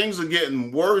like things are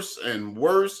getting worse and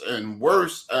worse and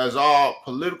worse as our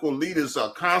political leaders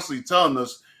are constantly telling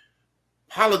us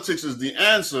politics is the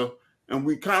answer, and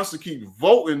we constantly keep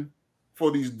voting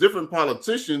for these different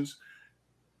politicians.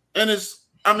 And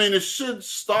it should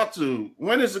start to,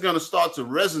 when is it going to start to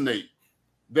resonate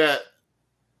that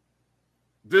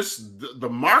this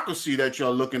democracy that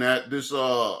you're looking at, this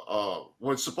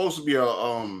what's supposed to be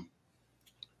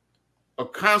a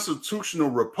constitutional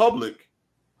republic,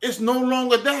 is no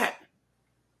longer that.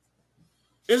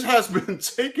 It has been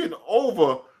taken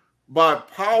over by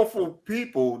powerful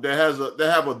people that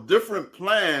have a different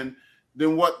plan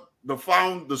than what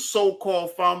the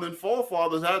so-called founding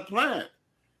forefathers had planned.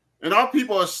 And our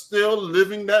people are still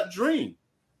living that dream.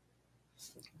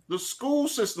 The school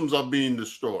systems are being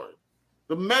destroyed.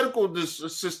 The medical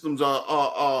systems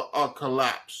are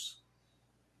collapsed.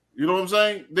 You know what I'm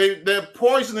saying? They're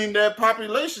poisoning their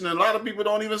population, and a lot of people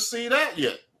don't even see that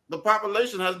yet. The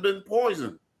population has been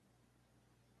poisoned.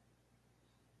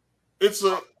 It's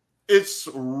what's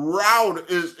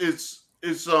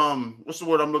the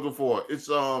word I'm looking for?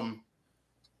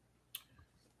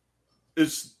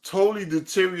 It's totally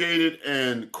deteriorated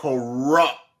and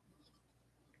corrupt.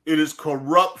 It is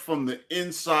corrupt from the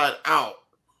inside out.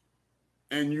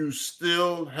 And you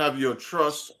still have your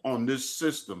trust on this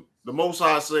system. The Most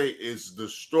High say it's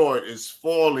destroyed. It's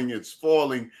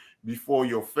falling before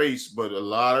your face. But a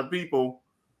lot of people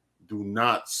do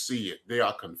not see it. They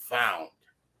are confounded.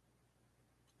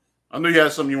 I know you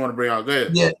had something you want to bring out. Go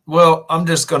ahead. Yeah, well, I'm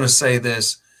just going to say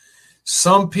this.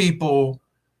 Some people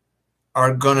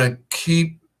are going to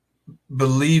keep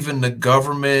believing the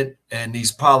government and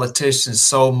these politicians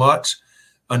so much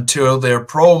until their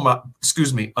pronouns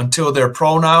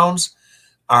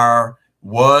are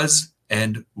was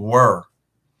and were.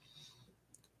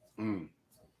 And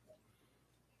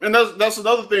that's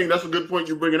another thing. That's a good point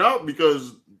you're bringing out,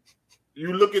 because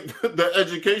you look at the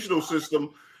educational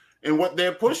system and what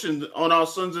they're pushing on our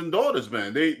sons and daughters,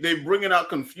 man. They bringing out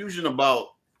confusion about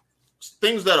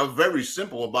things that are very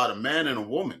simple about a man and a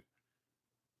woman.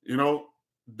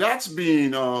 That's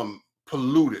being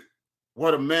polluted.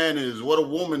 what a man is, what a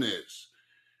woman is.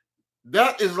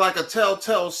 That is like a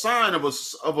telltale sign of a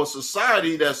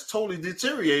society that's totally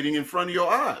deteriorating in front of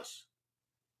your eyes.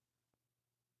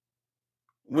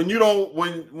 When you don't,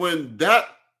 when that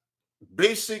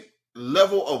basic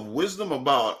level of wisdom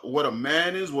about what a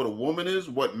man is, what a woman is,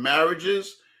 what marriage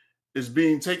is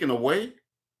being taken away.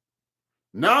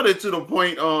 Now they're to the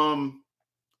point,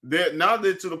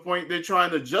 they're trying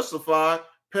to justify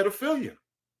pedophilia.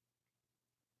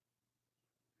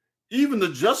 Even the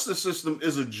justice system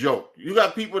is a joke. You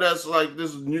got people that's like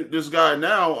this guy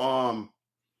now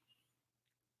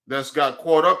that's got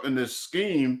caught up in this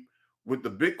scheme with the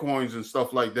Bitcoins and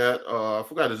stuff like that. I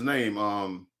forgot his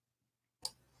name.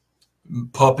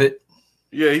 Puppet.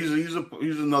 Yeah, he's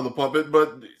another puppet,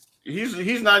 but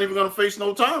he's not even going to face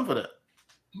no time for that.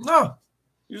 No,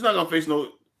 he's not going to face no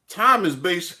time. Is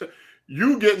based.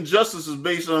 You getting justice is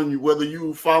based on whether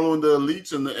you following the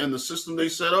elites and the system they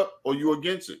set up or you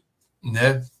against it.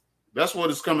 Yeah, that's what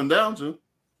it's coming down to,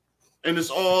 and it's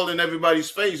all in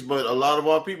everybody's face. But a lot of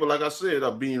our people, like I said,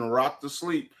 are being rocked to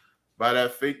sleep by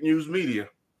that fake news media,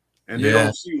 and they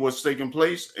don't see what's taking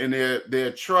place, and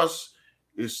their trust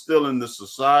is still in the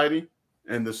society,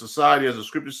 and the society, as the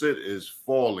scripture said, is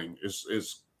falling.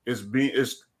 It's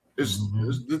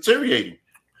deteriorating.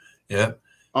 Yeah.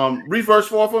 Read verse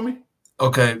 4 for me.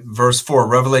 Okay, verse 4,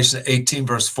 Revelation 18,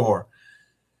 verse 4.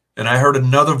 And I heard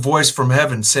another voice from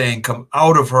heaven saying, come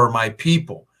out of her, my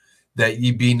people, that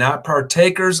ye be not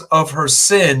partakers of her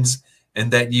sins,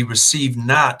 and that ye receive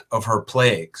not of her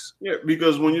plagues. Yeah,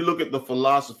 because when you look at the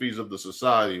philosophies of the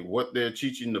society, what they're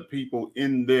teaching the people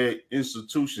in their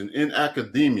institution, in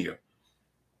academia,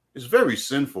 it's very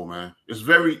sinful, man. It's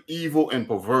very evil and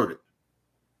perverted.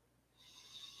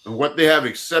 And what they have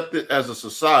accepted as a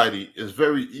society is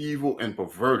very evil and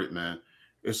perverted, man.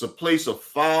 It's a place of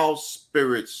foul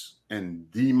spirits and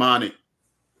demonic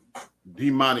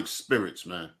spirits,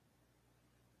 man.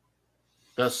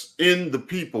 That's in the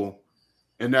people,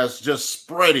 and that's just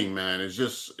spreading, man. It's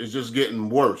just getting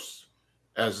worse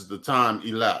as the time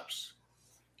elapses.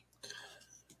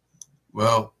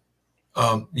 Well,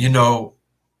 I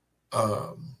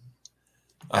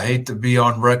hate to be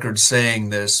on record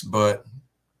saying this, but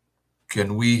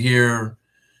can we hear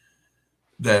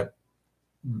that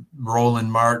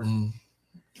Roland Martin,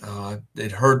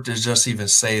 it hurt to just even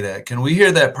say that. Can we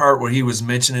hear that part where he was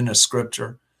mentioning a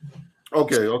scripture?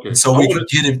 Okay. So we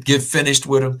can get finished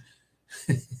with him.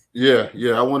 Yeah.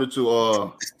 I wanted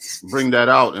to bring that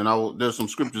out, and there's some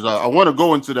scriptures. I want to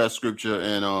go into that scripture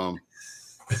and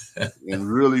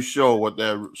really show what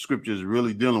that scripture is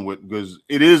really dealing with, because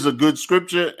it is a good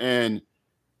scripture and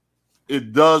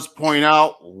it does point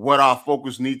out what our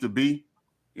focus need to be.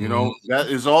 You know, that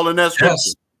is all in that scripture.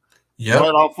 Yes. Yep.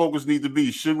 What our focus need to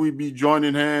be. Should we be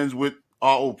joining hands with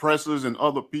our oppressors and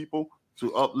other people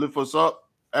to uplift us up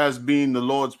as being the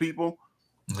Lord's people?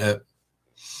 Yep.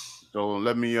 So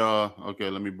let me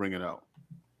bring it out.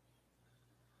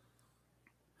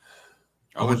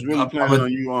 I was really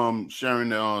planning on you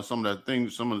sharing some of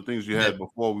the things you had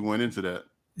before we went into that.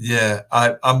 Yeah,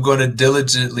 I'm going to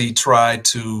diligently try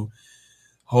to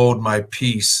hold my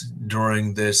peace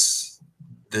during this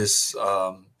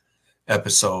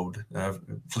episode.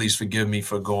 Please forgive me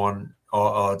for going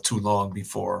too long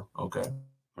before. Okay.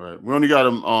 All right. We only got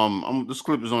him. This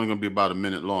clip is only going to be about a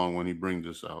minute long when he brings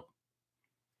this out.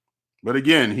 But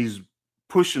again, he's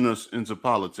pushing us into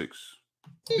politics.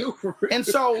 And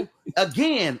so,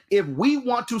 again, if we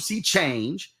want to see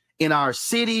change in our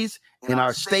cities, in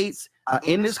our states,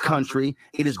 in this country,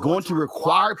 it is going to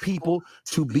require people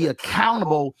to be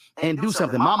accountable and do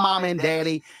something. My mom and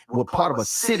daddy were part of a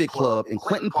civic club in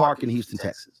Clinton Park in Houston,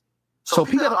 Texas. So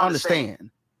people have to understand,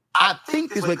 I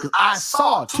think this way because I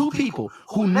saw two people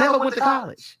who never went to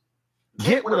college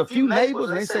get with a few neighbors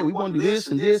and they say, we want to do this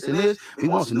and this and this. We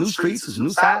want some new streets, some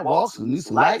new sidewalks, some new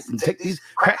lights, and take these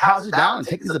crack houses down and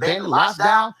take these abandoned lots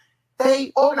down.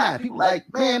 They organize. People like,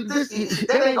 man, that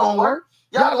ain't going to work.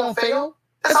 Y'all going to fail.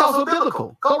 That's also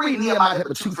biblical. Go read Nehemiah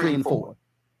chapter 2, 3, and 4.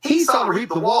 He saw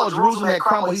the wall of Jerusalem had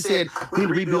crumbled. He said, we need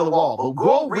to rebuild the wall. But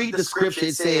go read the scripture.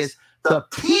 It says, the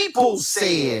people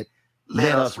said,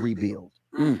 let us rebuild.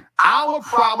 Our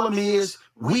problem is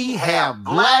we have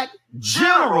black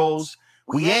generals.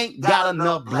 We ain't got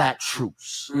enough black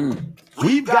troops.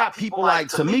 We've got people like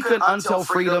Tamika and Until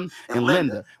Freedom and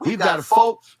Linda. We've got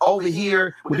folk over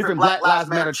here with different Black Lives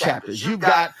Matter chapters. You've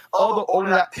got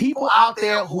other people out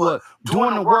there who are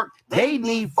doing the work. They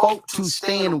need folk to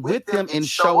stand with them and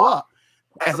show up,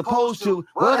 as opposed to,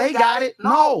 well, they got it.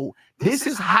 No, this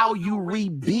is how you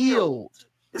rebuild.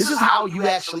 This is how you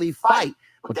actually fight.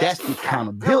 But that's the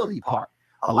accountability part.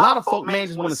 A lot of folk, man,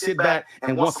 just want to sit back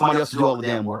and want somebody else to do all the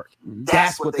damn work.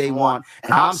 That's what they want.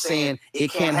 And I'm saying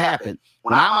it can't happen.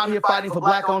 When I'm out here fighting for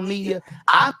black-owned media,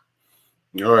 all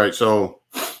right, so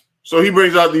he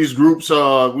brings out these groups.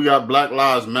 We got Black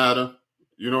Lives Matter.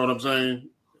 You know what I'm saying?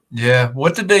 Yeah.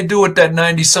 What did they do with that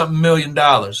 $90-something million?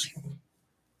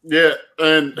 Yeah,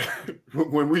 and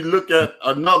when we look at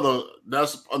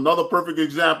that's another perfect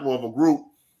example of a group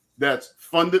that's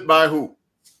funded by who?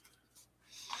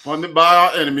 Funded by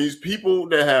our enemies, people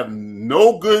that have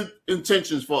no good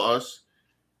intentions for us,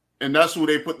 and that's who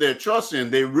they put their trust in.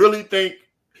 They really think,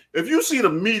 if you see the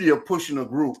media pushing a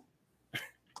group,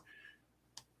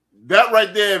 that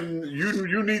right there,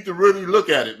 you need to really look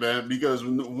at it, man, because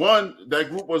one, that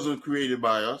group wasn't created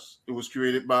by us. It was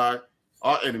created by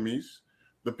our enemies.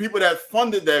 The people that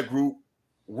funded that group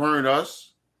weren't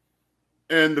us.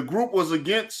 And the group was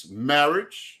against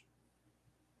marriage.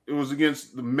 It was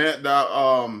against the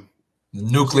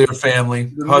nuclear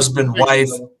family, husband,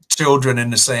 wife, children in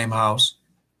the same house.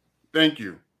 Thank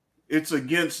you. It's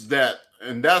against that.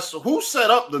 And that's who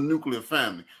set up the nuclear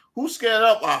family. Who set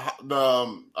up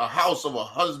a house of a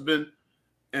husband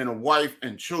and a wife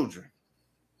and children?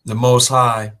 The Most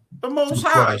High. The Most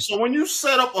High. So when you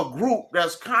set up a group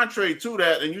that's contrary to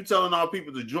that and you're telling our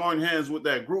people to join hands with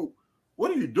that group, what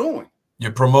are you doing?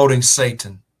 You're promoting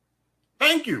Satan.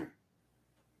 Thank you.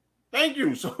 Thank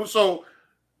you. So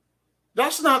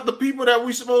that's not the people that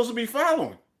we're supposed to be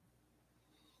following.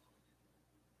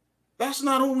 That's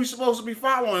not who we're supposed to be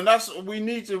following. We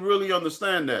need to really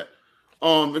understand that.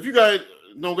 If you guys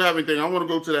don't have anything, I want to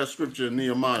go to that scripture in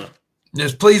Nehemiah.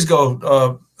 Yes, please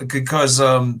go, because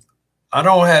I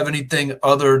don't have anything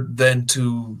other than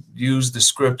to use the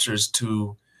scriptures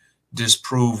to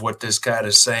disprove what this guy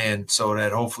is saying, so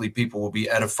that hopefully people will be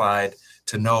edified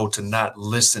to know to not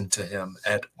listen to him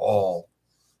at all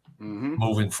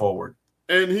moving forward.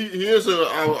 And he is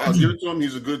I'll give it to him.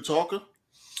 He's a good talker.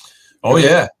 Oh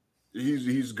yeah,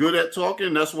 he's good at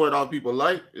talking. That's what our people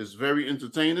like. It's very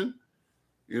entertaining,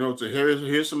 you know, to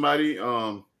hear somebody.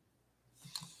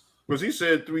 Because he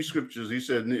said 3 scriptures. He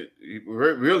said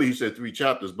he said 3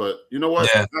 chapters. But you know what?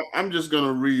 Yeah. I'm just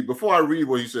gonna read. Before I read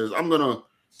what he says, I'm gonna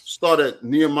start at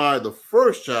Nehemiah, the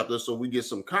 1st chapter, so we get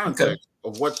some context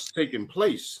of what's taking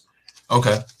place.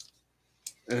 Okay.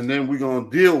 And then we're gonna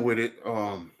deal with it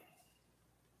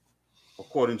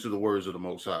according to the words of the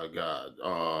Most High God.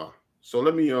 So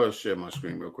let me share my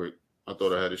screen real quick. I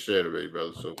thought I had it shared already,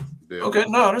 brother. So there. Okay,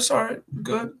 no, that's all right.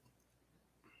 Good.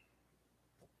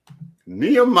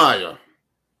 Nehemiah.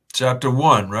 Chapter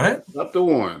 1, right? Chapter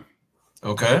 1.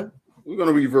 Okay. We're going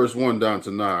to read verse 1 down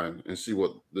to 9 and see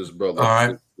what this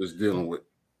brother is dealing with.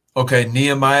 Okay,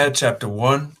 Nehemiah chapter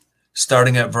 1,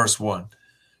 starting at verse 1.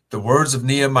 The words of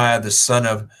Nehemiah, the son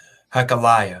of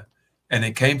Hakaliah. And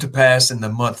it came to pass in the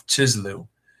month Chislev,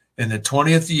 in the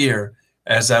 20th year,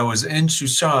 as I was in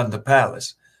Shushan the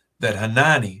palace, that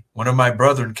Hanani, one of my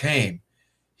brethren, came,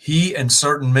 he and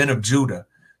certain men of Judah,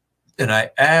 and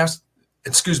I asked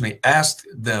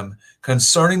them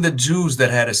concerning the Jews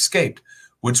that had escaped,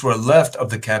 which were left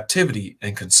of the captivity,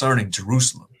 and concerning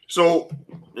Jerusalem. So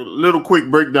a little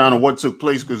quick breakdown of what took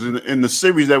place, because in the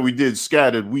series that we did,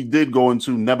 Scattered, we did go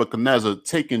into Nebuchadnezzar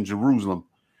taking Jerusalem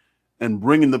and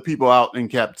bringing the people out in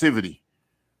captivity.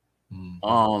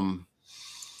 When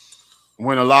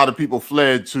a lot of people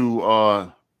fled to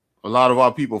a lot of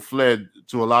our people fled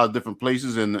to a lot of different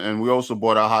places, and we also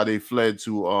brought out how they fled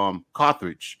to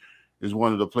Carthage is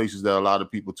one of the places that a lot of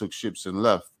people took ships and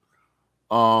left.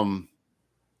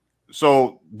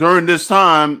 So during this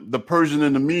time, the Persian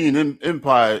and the Median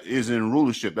Empire is in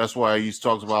rulership. That's why he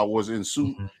talks about was in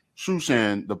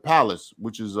Shushan, the palace,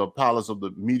 which is a palace of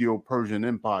the Medo-Persian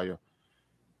Empire.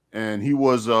 And he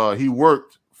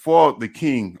worked for the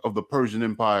king of the Persian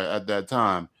Empire at that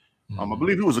time. I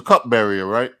believe he was a cupbearer,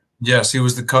 right? Yes, he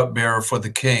was the cupbearer for the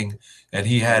king, and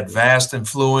he had vast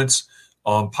influence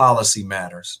on policy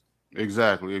matters.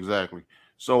 Exactly.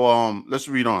 So let's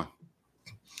read on.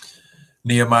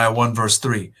 Nehemiah 1 verse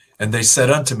 3. And they said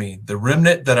unto me, the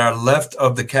remnant that are left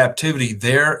of the captivity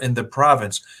there in the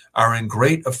province are in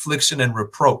great affliction and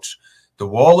reproach. The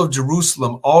wall of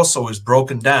Jerusalem also is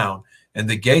broken down, and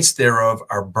the gates thereof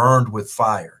are burned with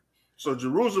fire. So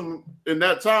Jerusalem in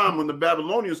that time when the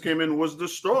Babylonians came in was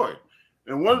destroyed.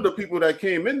 And one of the people that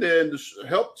came in there and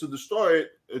helped to destroy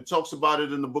it, it talks about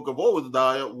it in the book of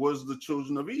Obadiah, was the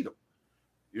children of Edom.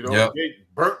 You know, they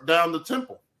burnt down the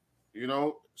temple, you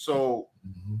know. So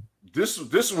this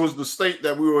was the state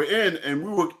that we were in, and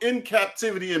we were in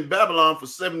captivity in Babylon for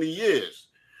 70 years.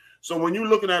 So when you're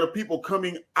looking at a people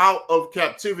coming out of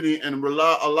captivity and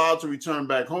allowed to return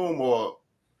back home, or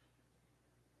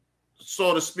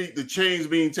so to speak, the chains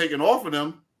being taken off of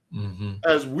them,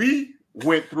 as we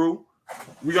went through,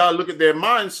 we got to look at their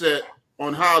mindset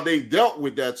on how they dealt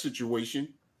with that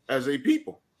situation as a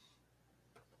people.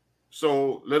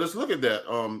 So let us look at that.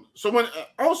 So when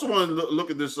I also want to look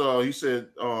at this, he said,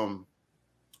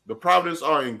 the providence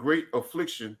are in great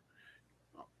affliction.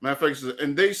 Matter of fact, he says,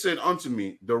 and they said unto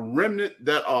me, the remnant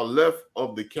that are left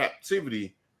of the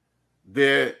captivity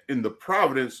there in the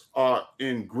providence are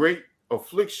in great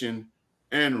affliction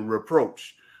and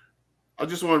reproach. I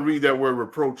just want to read that word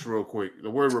reproach real quick. The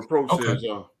word reproach is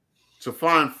to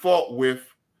find fault with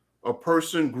a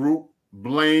person, group,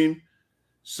 blame,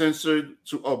 censored,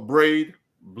 to upbraid,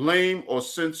 blame or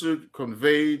censored,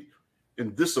 conveyed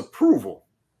in disapproval.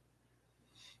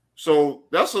 So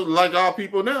that's like our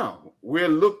people now. We're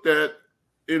looked at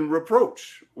in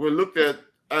reproach. We're looked at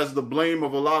as the blame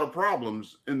of a lot of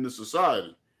problems in the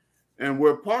society. And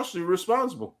we're partially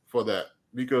responsible for that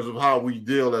because of how we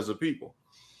deal as a people.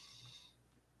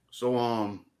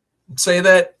 So say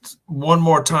that one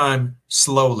more time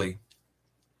slowly.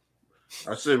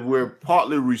 I said we're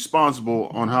partly responsible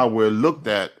on how we're looked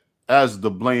at as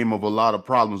the blame of a lot of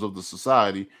problems of the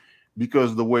society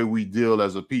because of the way we deal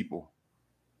as a people.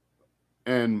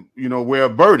 And, you know, we're a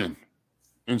burden.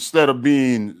 Instead of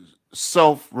being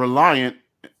self-reliant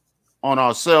on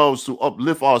ourselves to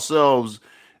uplift ourselves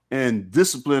and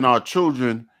discipline our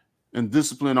children and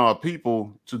discipline our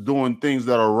people to doing things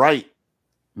that are right,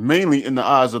 mainly in the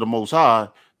eyes of the Most High,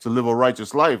 to live a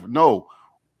righteous life. No,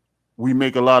 we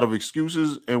make a lot of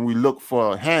excuses and we look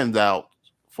for a handout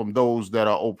from those that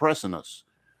are oppressing us.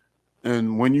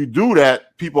 And when you do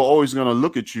that, people are always going to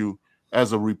look at you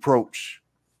as a reproach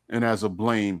and as a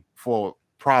blame for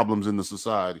problems in the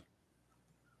society.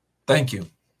 Thank you.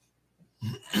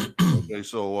 Okay,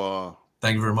 so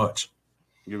thank you very much.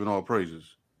 Giving all praises.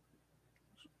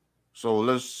 So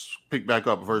let's pick back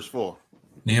up verse 4.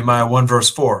 Nehemiah 1 verse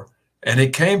 4. And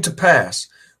it came to pass,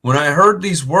 when I heard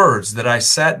these words, that I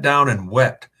sat down and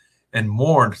wept and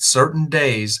mourned certain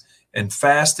days and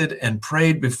fasted and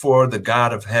prayed before the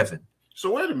God of heaven.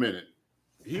 So wait a minute.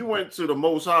 He went to the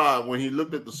Most High when he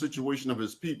looked at the situation of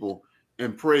his people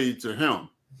and prayed to him.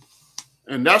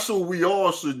 And that's who we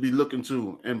all should be looking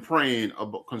to and praying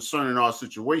about concerning our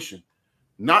situation,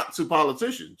 not to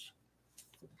politicians.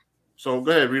 So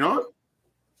go ahead, read on.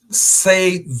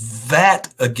 Say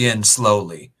that again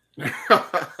slowly.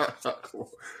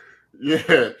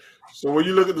 Yeah. So when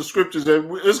you look at the scriptures,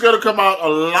 it's going to come out a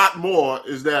lot more,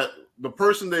 is that the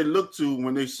person they looked to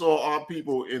when they saw our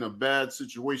people in a bad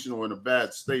situation or in a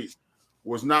bad state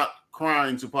was not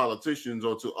crying to politicians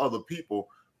or to other people,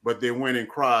 but they went and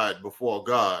cried before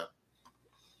God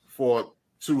for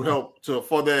their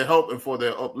help and for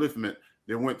their upliftment.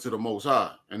 They went to the Most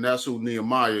High, and that's who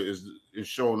Nehemiah is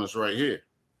showing us right here.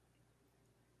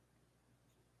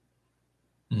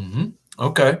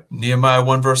 Okay. Nehemiah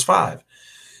 1 verse 5.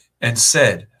 And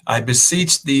said, I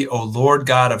beseech thee, O Lord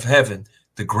God of heaven,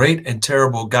 the great and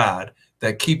terrible God,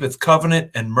 that keepeth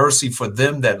covenant and mercy for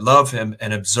them that love him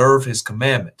and observe his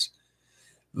commandments.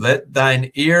 Let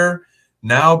thine ear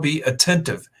now be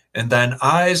attentive and thine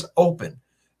eyes open,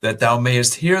 that thou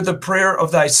mayest hear the prayer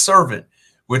of thy servant,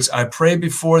 which I pray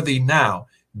before thee now,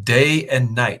 day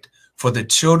and night, for the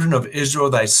children of Israel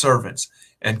thy servants,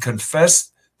 and confess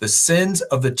the sins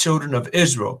of the children of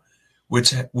Israel,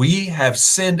 which we have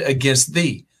sinned against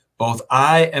thee. Both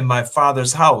I and my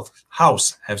father's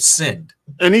house have sinned.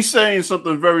 And he's saying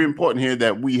something very important here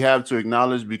that we have to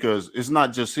acknowledge, because it's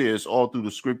not just here, it's all through the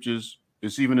scriptures.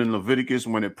 It's even in Leviticus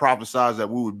when it prophesies that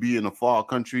we would be in a far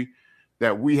country,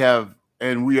 that we have,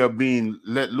 and we are being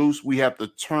let loose. We have to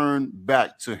turn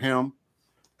back to him,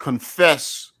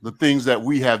 confess the things that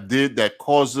we have did that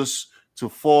caused us to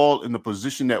fall in the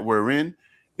position that we're in,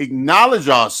 acknowledge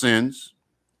our sins,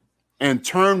 and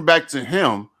turn back to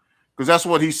him. Because that's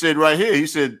what he said right here. He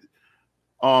said,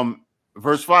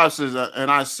 verse 5 says,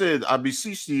 and I said, I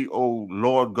beseech thee, O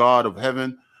Lord God of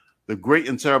heaven, the great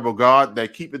and terrible God,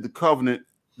 that keepeth the covenant,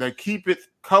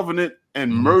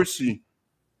 and mercy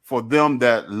for them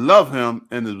that love him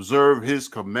and observe his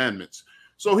commandments.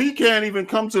 So he can't even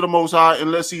come to the Most High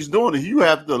unless he's doing it. You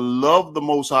have to love the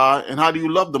Most High. And how do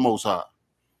you love the Most High?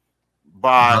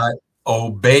 By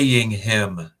obeying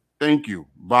him. Thank you.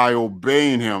 By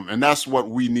obeying him. And that's what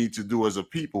we need to do as a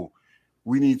people.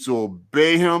 We need to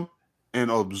obey him and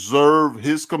observe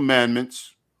his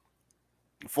commandments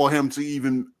for him to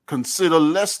even consider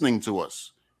listening to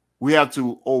us. We have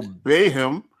to obey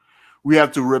him. We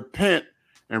have to repent,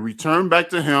 and return back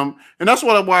to him. And that's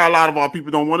why a lot of our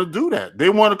people don't want to do that. They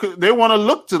want to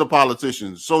look to the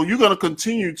politicians. So you're going to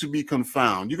continue to be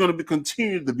confounded. You're going to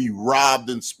continue to be robbed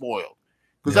and spoiled,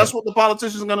 because that's what the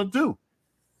politicians are going to do.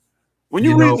 When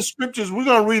you read the scriptures, we're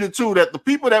going to read it too, that the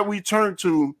people that we turned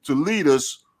to lead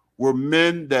us were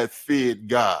men that feared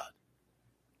God.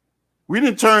 We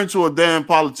didn't turn to a damn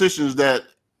politicians that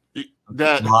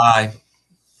lie,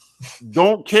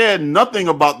 don't care nothing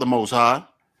about the Most High,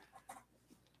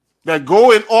 that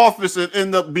go in office and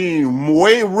end up being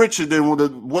way richer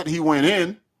than what he went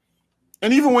in.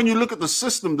 And even when you look at the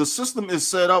system is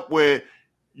set up where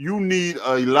you need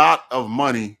a lot of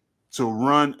money to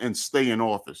run and stay in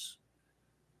office.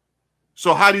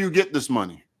 So how do you get this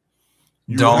money?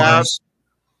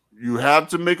 You have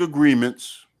to make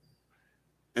agreements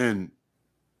and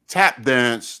tap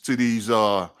dance to these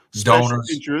donors,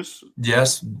 interests.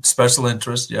 Yes, special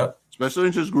interests. Yep, special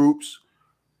interest groups,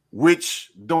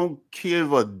 which don't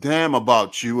give a damn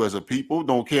about you as a people,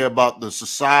 don't care about the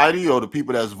society or the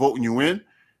people that's voting you in.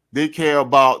 They care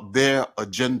about their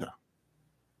agenda.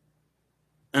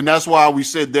 And that's why we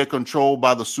said they're controlled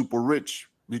by the super rich,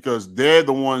 because they're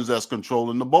the ones that's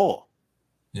controlling the ball.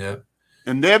 Yeah.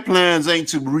 And their plans ain't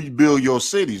to rebuild your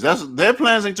cities. Their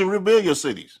plans ain't to rebuild your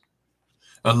cities.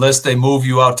 Unless they move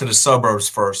you out to the suburbs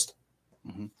first.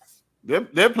 Mm-hmm.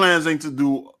 Their plans ain't to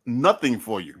do nothing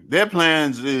for you. Their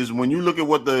plans is, when you look at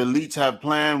what the elites have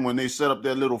planned, when they set up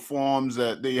their little forums,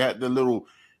 that they had the little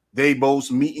Davos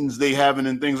meetings they having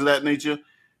and things of that nature,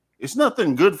 it's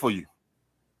nothing good for you.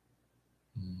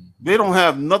 They don't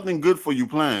have nothing good for you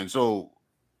planned. So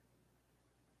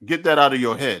get that out of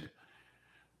your head.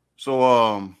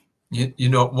 So you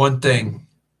know, one thing,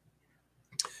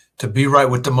 to be right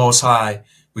with the Most High,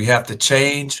 we have to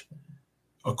change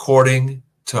according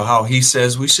to how he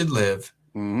says we should live,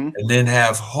 and then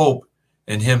have hope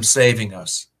in him saving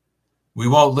us. We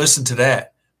won't listen to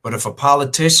that. But if a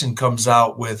politician comes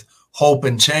out with hope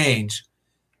and change,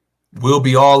 we'll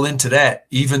be all into that,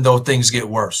 even though things get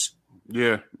worse.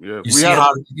 Yeah, yeah.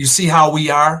 You see how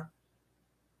we are?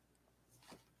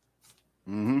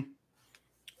 Mm-hmm.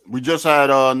 We just had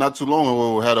not too long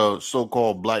ago had a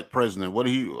so-called black president. What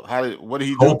did he do?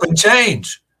 Hope and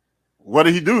change. What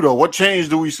did he do though? What change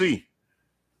do we see?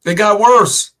 They got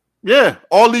worse. Yeah,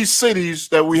 all these cities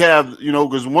that we have, you know,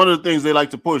 because one of the things they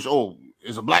like to push,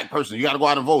 is a black person, you got to go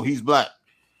out and vote. He's black.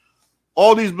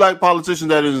 All these black politicians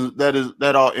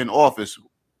that are in office,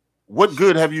 what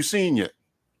good have you seen yet?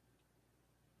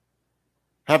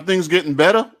 Have things getting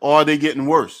better, or are they getting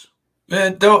worse?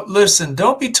 Man,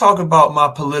 don't be talking about my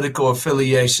political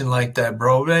affiliation like that,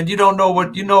 bro. Man, you don't know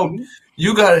what you know.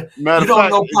 You don't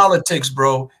know politics,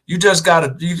 bro. You just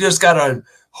gotta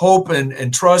hope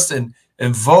and trust and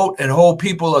vote and hold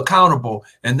people accountable,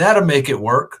 and that'll make it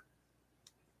work.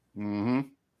 Mm-hmm.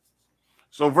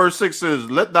 So verse 6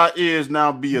 says, "Let thy ears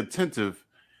now be attentive,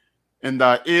 and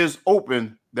thy ears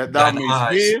open, that thou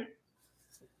mayest hear."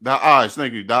 Thy eyes,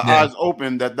 thank you. Thy eyes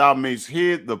open, that thou mayest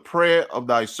hear the prayer of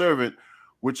thy servant,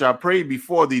 which I pray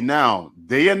before thee now,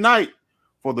 day and night,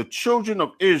 for the children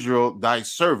of Israel, thy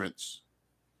servants.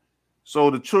 So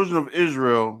the children of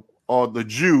Israel, or the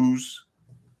Jews,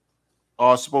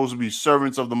 are supposed to be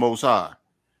servants of the Most High,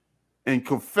 and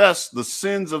confess the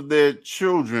sins of their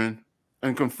children,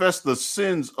 and confess the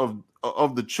sins of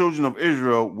the children of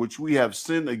Israel, which we have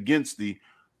sinned against thee.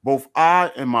 Both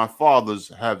I and my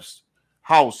fathers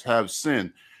house have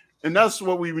sinned. And that's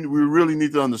what we really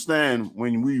need to understand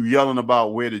when we yelling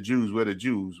about we're the Jews,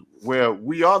 where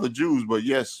we are the Jews, but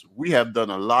yes, we have done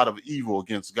a lot of evil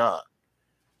against God.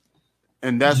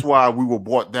 And that's why we were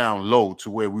brought down low to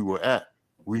where we were at.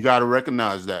 We got to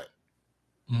recognize that.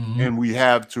 And we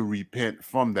have to repent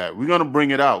from that. We're going to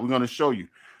bring it out. We're going to show you.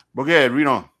 But go ahead, read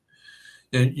on.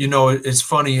 And, you know, it's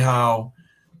funny how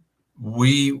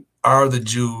we are the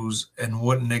Jews and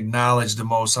wouldn't acknowledge the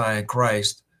Most High in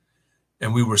Christ,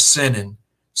 and we were sinning.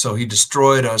 So he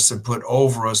destroyed us and put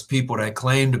over us people that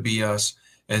claim to be us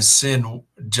and sin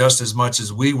just as much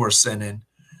as we were sinning,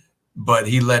 but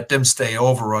he let them stay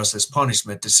over us as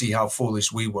punishment to see how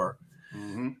foolish we were.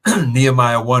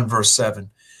 Nehemiah 1 verse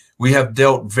 7, we have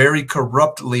dealt very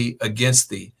corruptly against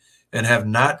thee, and have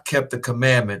not kept the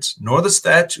commandments, nor the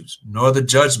statutes, nor the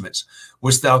judgments,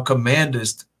 which thou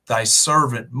commandest thy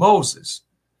servant Moses.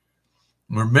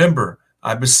 Remember,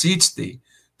 I beseech thee,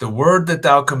 the word that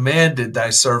thou commanded thy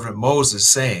servant Moses,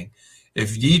 saying,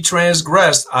 if ye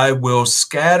transgress, I will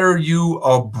scatter you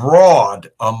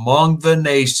abroad among the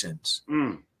nations.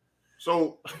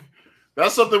 So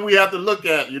that's something we have to look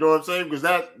at, you know what I'm saying? Because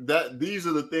that these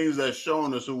are the things that's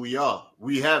showing us who we are.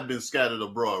 We have been scattered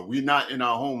abroad. We're not in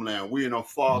our homeland. We're in a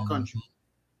far country.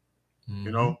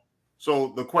 You know,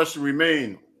 so the question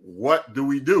remains, what do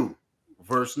we do?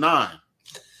 Verse 9.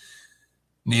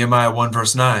 Nehemiah 1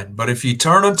 verse 9. But if ye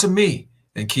turn unto me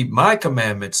and keep my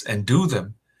commandments and do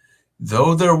them,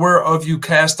 though there were of you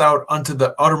cast out unto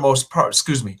the uttermost part,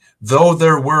 though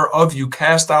there were of you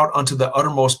cast out unto the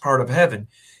uttermost part of heaven,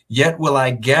 yet will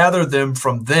I gather them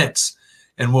from thence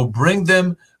and will bring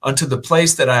them unto the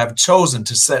place that I have chosen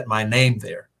to set my name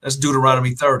there. That's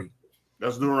Deuteronomy 30.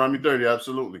 That's Deuteronomy 30,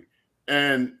 absolutely.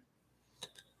 And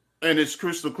it's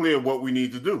crystal clear what we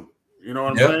need to do. You know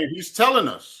what I'm saying? He's telling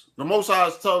us, the Most High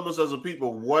is telling us as a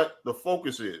people what the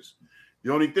focus is.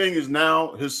 The only thing is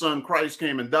now his son Christ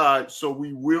came and died, so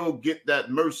we will get that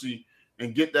mercy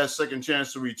and get that second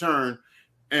chance to return.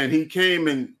 And he came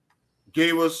and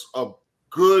gave us a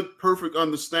good, perfect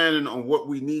understanding on what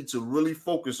we need to really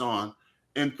focus on.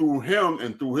 And through him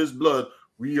and through his blood,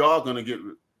 we are going to get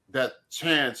that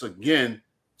chance again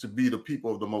to be the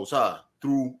people of the Most High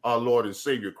through our Lord and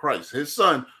Savior Christ, his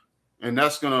son. And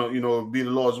that's going to, be the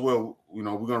Lord's will. We're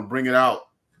going to bring it out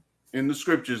in the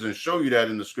scriptures and show you that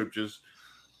in the scriptures.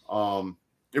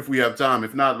 If we have time.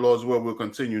 If not, Lord's will, we'll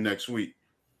continue next week.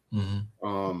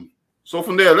 So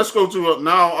from there, let's go to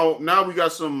now we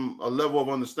got a level of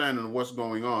understanding of what's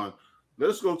going on.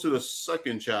 Let's go to the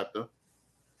second chapter.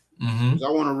 I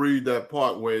want to read that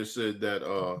part where it said that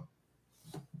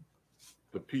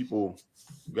the people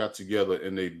got together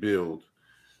and they build.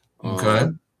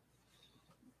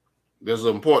 There's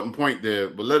an important point there,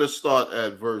 but let us start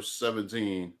at verse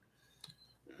 17.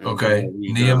 Okay,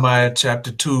 Nehemiah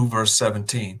chapter 2, verse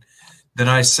 17. Then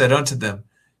I said unto them,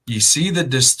 ye see the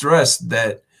distress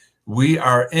that we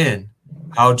are in,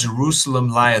 how Jerusalem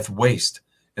lieth waste,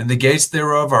 and the gates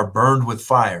thereof are burned with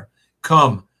fire.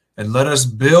 Come, and let us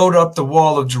build up the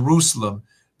wall of Jerusalem,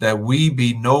 that we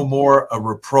be no more a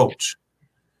reproach.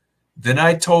 Then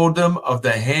I told them of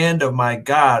the hand of my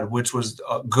God, which was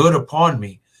good upon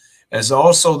me, as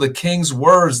also the king's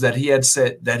words that he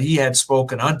had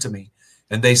spoken unto me.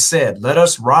 And they said, let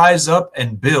us rise up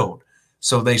and build.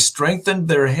 So they strengthened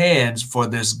their hands for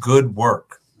this good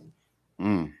work.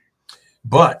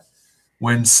 But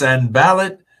when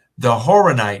Sanballat the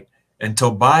Horonite and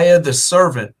Tobiah the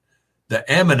servant, the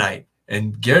Ammonite,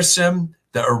 and Geshem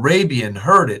the Arabian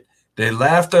heard it, they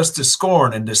laughed us to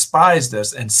scorn and despised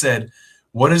us and said,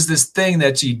 what is this thing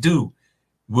that ye do?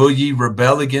 Will ye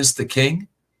rebel against the king?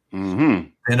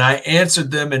 And I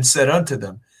answered them and said unto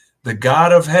them, the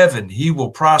God of heaven, he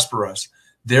will prosper us.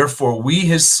 Therefore we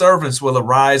his servants will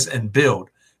arise and build,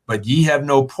 but ye have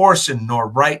no portion, nor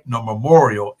right, nor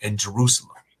memorial in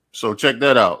Jerusalem. So check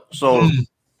that out. So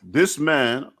this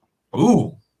man,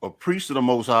 a priest of the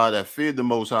Most High that feared the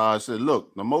Most High, said,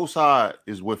 look, the Most High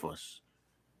is with us,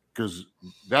 because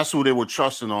that's who they were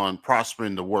trusting on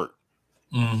prospering the work.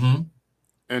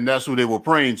 And that's who they were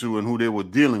praying to and who they were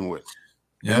dealing with.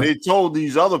 And they told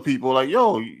these other people, like,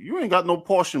 yo, you ain't got no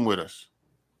portion with us.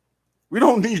 We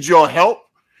don't need your help.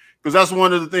 Because that's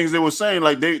one of the things they were saying.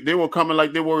 Like they were coming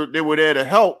like they were there to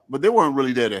help, but they weren't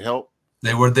really there to help.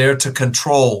 They were there to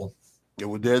control. They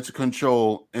were there to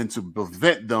control and to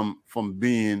prevent them from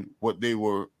being what they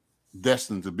were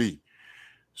destined to be.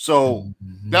 So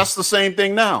that's the same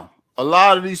thing now. A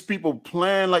lot of these people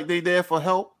plan like they're there for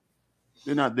help.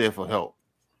 They're not there for help.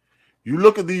 You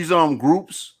look at these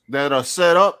groups that are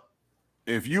set up.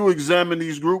 If you examine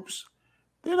these groups,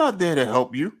 they're not there to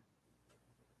help you.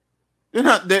 They're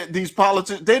not there. These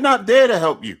politics, they're not there to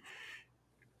help you.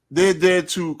 They're there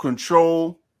to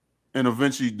control and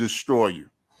eventually destroy you.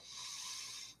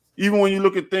 Even when you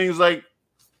look at things like,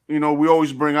 we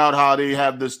always bring out how they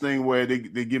have this thing where they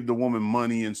give the woman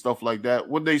money and stuff like that.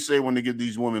 What they say when they give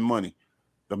these women money?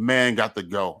 The man got to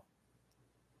go.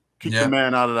 Kick the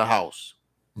man out of the house.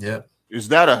 Is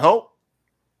that a help?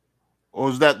 Or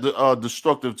is that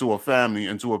destructive to a family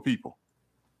and to a people?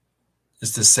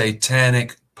 It's the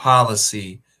satanic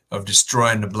policy of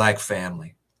destroying the black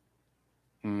family.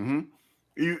 Even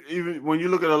when you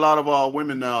look at a lot of our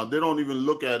women now, they don't even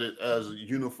look at it as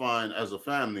unifying as a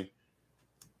family.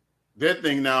 Their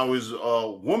thing now is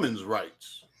women's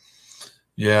rights.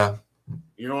 Yeah.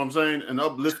 You know what I'm saying? And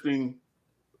uplifting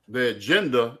their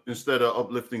gender instead of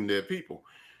uplifting their people.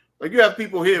 Like you have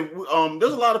people here,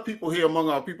 there's a lot of people here among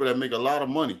our people that make a lot of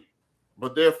money,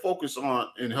 but they're focused on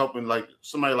in helping like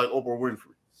somebody like Oprah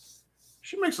Winfrey.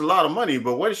 She makes a lot of money,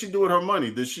 but what does she do with her money?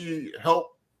 Does she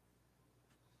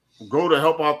go to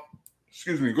help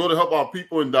our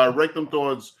people and direct them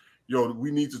towards,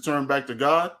 we need to turn back to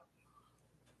God?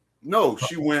 No,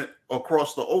 she went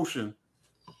across the ocean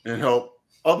and helped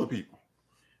other people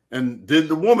and did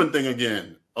the woman thing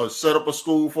again, set up a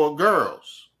school for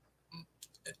girls.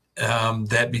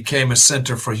 that became a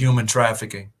center for human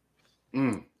trafficking.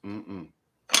 He's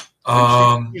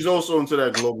also into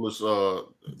that globalist.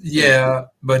 Yeah,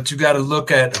 but you got to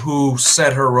look at who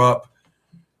set her up.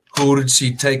 Who did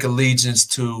she take allegiance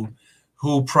to?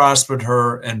 Who prospered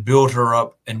her and built her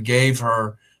up and gave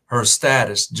her her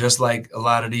status, just like a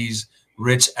lot of these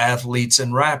rich athletes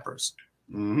and rappers.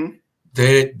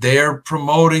 They're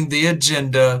promoting the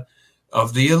agenda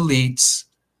of the elites,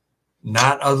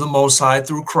 not of the Most High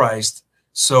through Christ.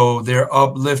 So they're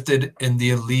uplifted in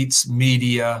the elites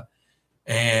media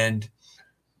and,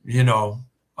 you know,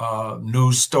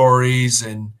 news stories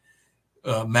and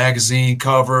magazine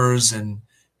covers and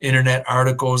internet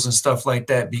articles and stuff like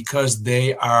that, because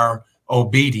they are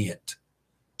obedient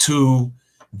to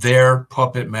their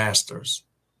puppet masters.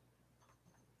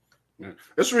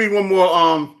 Let's read one more.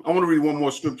 I want to read one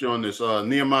more scripture on this.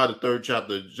 Nehemiah, the 3rd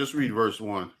chapter. Just read verse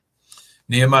 1.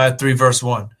 Nehemiah 3, verse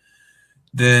 1.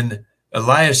 Then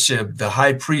Eliashib, the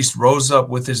high priest, rose up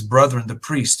with his brethren, the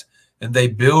priest, and they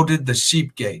builded the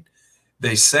sheep gate.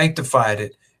 They sanctified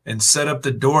it and set up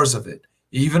the doors of it,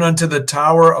 even unto the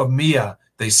tower of Meah.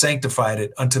 They sanctified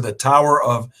it unto the tower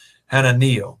of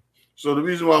Hananiel. So the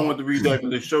reason why I want to read that is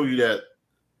to show you that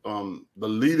the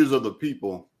leaders of the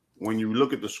people, when you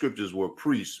look at the scriptures, were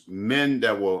priests, men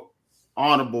that were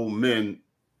honorable men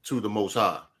to the Most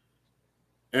High.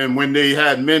 And when they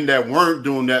had men that weren't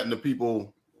doing that and the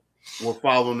people were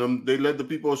following them, they led the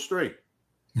people astray.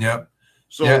 Yep.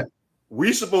 So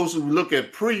we're supposed to look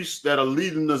at priests that are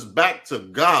leading us back to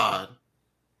God.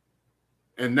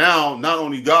 And now not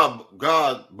only God,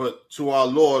 but to our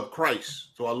Lord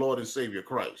Christ, to our Lord and Savior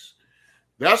Christ.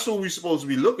 That's who we're supposed to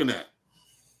be looking at,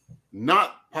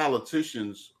 not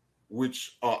politicians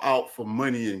which are out for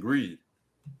money and greed.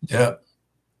 Yeah.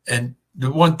 And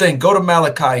the one thing, go to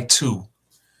Malachi 2.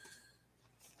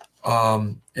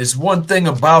 Is one thing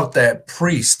about that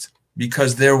priest,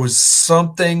 because there was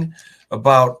something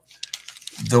about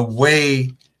the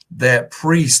way that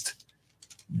priest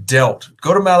dealt.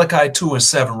 Go to Malachi 2 and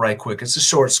 7 right quick. It's a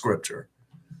short scripture.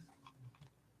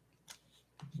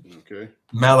 Okay.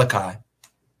 Malachi.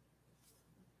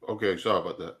 Okay, sorry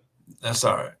about that. That's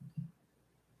all right.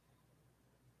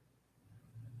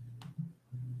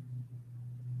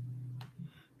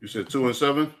 You said 2 and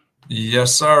 7?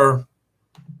 Yes, sir.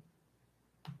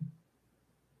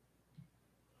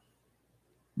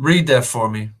 Read that for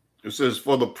me. It says,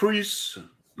 for the priest's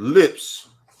lips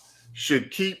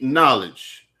should keep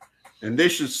knowledge, and they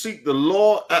should seek the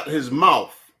Lord at his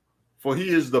mouth, for he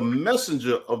is the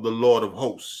messenger of the Lord of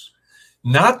hosts.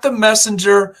 Not the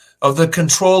messenger of the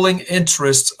controlling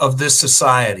interests of this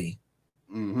society.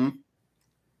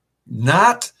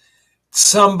 Not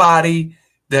somebody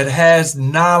that has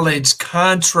knowledge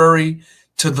contrary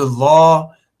to the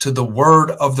law, to the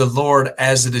word of the Lord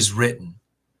as it is written.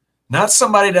 Not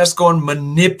somebody that's going to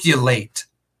manipulate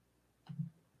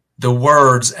the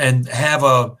words and have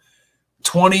a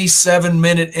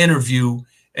 27-minute interview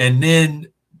and then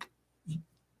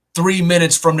 3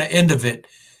 minutes from the end of it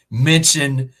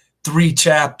mention 3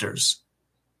 chapters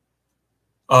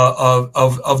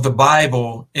of the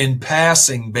Bible in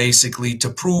passing, basically, to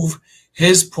prove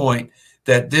his point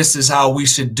that this is how we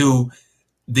should do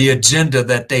the agenda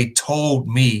that they told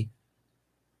me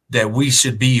that we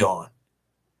should be on.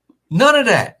 None of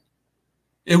that.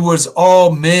 It was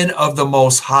all men of the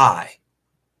Most High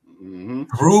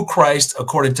through Christ,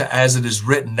 according to as it is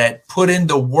written, that put in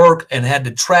the work and had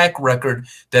the track record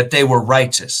that they were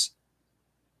righteous.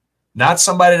 Not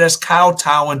somebody that's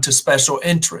kowtowing to special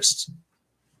interests.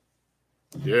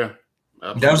 Yeah,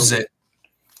 absolutely. That was it.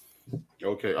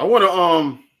 Okay, I want to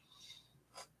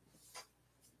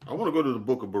go to the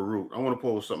book of Baruch. I want to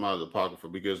pull something out of the Apocrypha,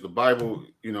 because the Bible,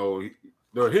 you know,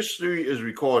 the history is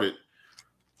recorded.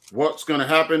 What's going to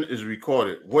happen is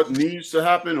recorded. What needs to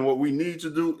happen and what we need to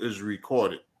do is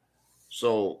recorded.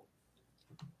 So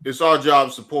it's our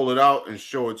job to pull it out and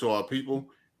show it to our people,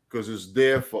 because it's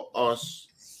there for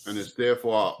us and it's there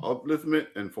for our upliftment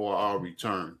and for our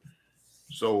return.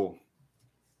 So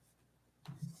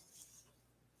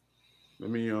let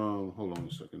me hold on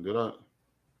a second. Let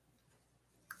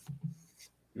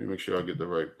me make sure I get the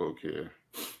right book here.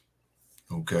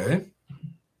 Okay.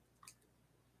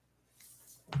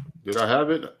 Did I have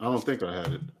it? I don't think I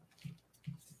had it.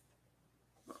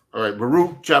 All right,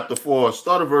 Baruch chapter 4.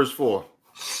 Start at verse 4.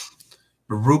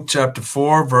 Baruch chapter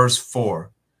 4, verse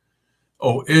 4.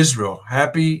 O Israel,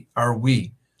 happy are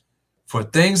we, for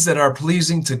things that are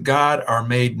pleasing to God are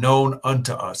made known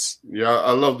unto us. Yeah,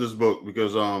 I love this book,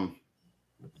 because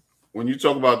when you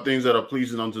talk about things that are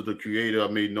pleasing unto the Creator are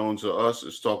made known to us,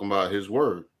 it's talking about his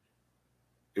word.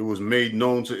 It was made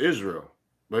known to Israel.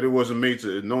 but it wasn't made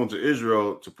known to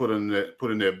Israel to put in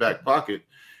their back pocket.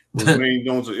 It was made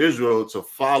known to Israel to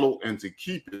follow and to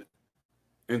keep it,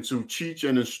 and to teach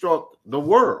and instruct the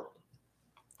world.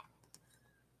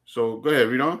 So go ahead,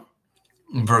 read on.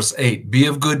 Verse 8, be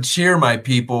of good cheer, my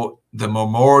people, the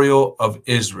memorial of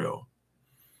Israel.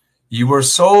 You were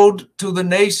sold to the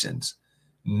nations,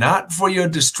 not for your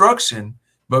destruction,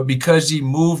 but because ye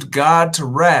moved God to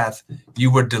wrath,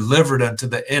 you were delivered unto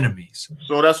the enemies.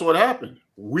 So that's what happened.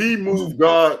 We moved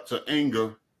God to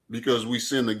anger because we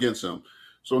sinned against him.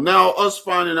 So now us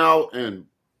finding out, and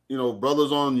you know,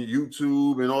 brothers on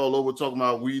YouTube and all over talking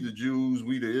about we the Jews,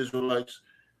 we the Israelites,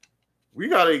 we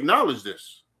got to acknowledge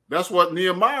this. That's what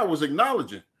Nehemiah was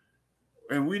acknowledging.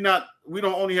 And we don't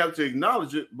only have to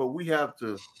acknowledge it, but we have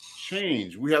to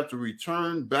change. We have to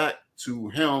return back to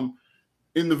him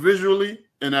individually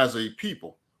and as a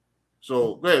people.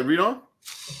 So go ahead, read on.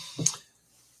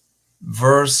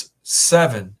 Verse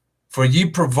 7, for ye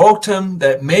provoked him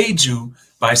that made you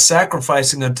by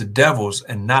sacrificing unto devils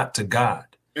and not to God.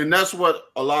 And that's what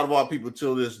a lot of our people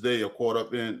till this day are caught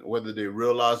up in, whether they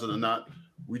realize it or not.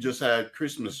 We just had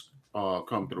Christmas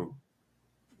come through.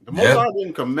 The Most High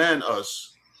didn't command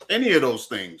us any of those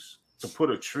things, to put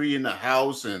a tree in the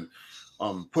house and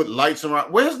put lights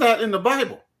around. Where's that in the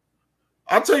Bible?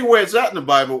 I'll tell you where it's at in the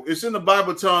Bible. It's in the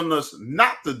Bible telling us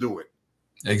not to do it.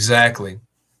 Exactly.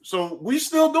 So we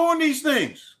still doing these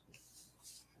things.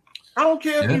 I don't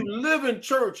care if you live in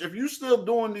church. If you're still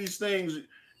doing these things,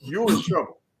 you're in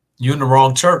trouble. You're in the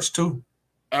wrong church too.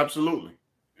 Absolutely.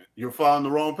 You're following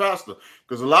the wrong pastor.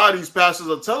 Because a lot of these pastors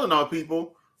are telling our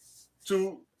people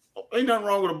to, ain't nothing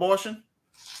wrong with abortion.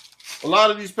 A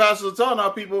lot of these pastors are telling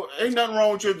our people, ain't nothing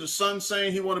wrong with your son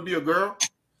saying he want to be a girl.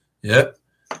 Yep.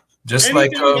 Just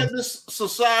anything like that this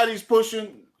society's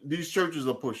pushing, these churches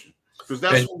are pushing. Because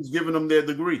that's who's giving them their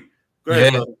degree. Go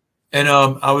ahead, brother. And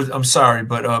I'm sorry,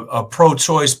 but a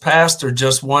pro-choice pastor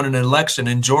just won an election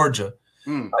in Georgia.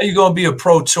 How are you going to be a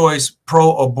pro-choice,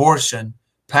 pro-abortion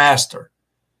pastor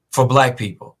for black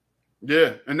people?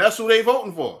 Yeah, and that's who they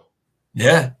voting for.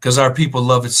 Yeah, because our people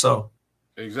love it so.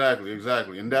 Exactly,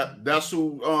 exactly. And that's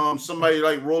who somebody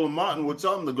like Roland Martin would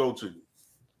tell them to go to.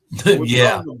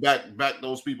 Yeah. To back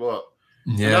those people up.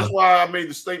 Yeah. And that's why I made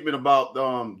the statement about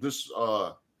this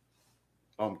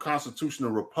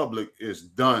constitutional republic is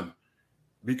done.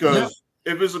 Because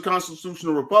if it's a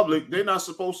constitutional republic, they're not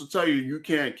supposed to tell you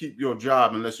can't keep your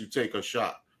job unless you take a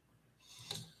shot.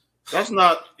 That's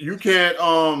not, you can't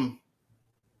go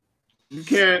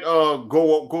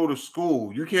to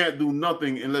school. You can't do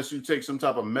nothing unless you take some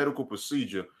type of medical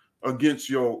procedure against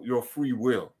your free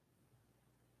will.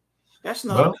 That's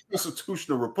not a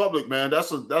constitutional republic, man.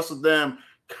 That's a damn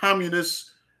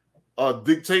communist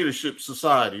dictatorship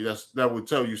society. That would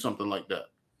tell you something like that.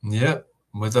 Yeah.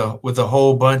 With a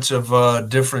whole bunch of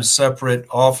different separate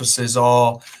offices,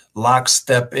 all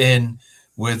lockstep in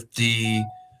with the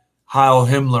Heil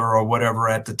Himmler or whatever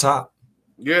at the top.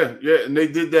 Yeah, yeah, and they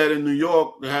did that in New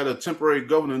York. They had a temporary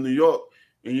governor in New York,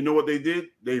 and you know what they did?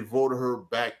 They voted her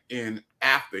back in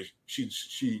after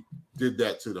she did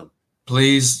that to them.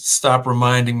 Please stop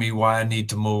reminding me why I need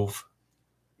to move.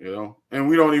 You know, and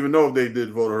we don't even know if they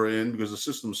did vote her in because the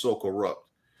system's so corrupt.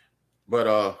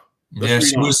 But yeah,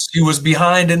 she was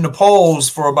behind in the polls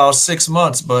for about 6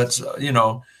 months, but you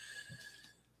know,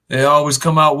 they always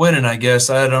come out winning, I guess.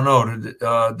 I don't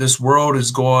know. This world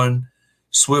is going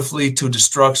swiftly to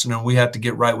destruction, and we have to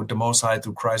get right with the Most High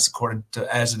through Christ, according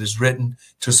to as it is written,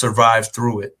 to survive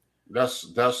through it.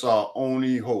 That's our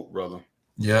only hope, brother.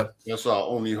 Yep. That's our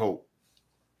only hope.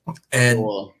 And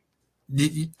so,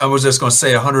 I was just going to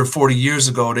say 140 years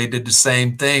ago, they did the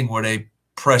same thing where they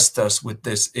pressed us with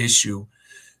this issue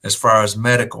as far as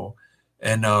medical,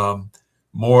 and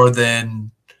more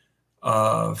than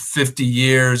 50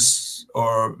 years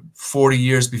or 40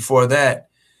 years before that,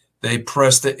 they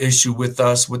pressed the issue with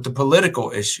us with the political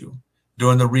issue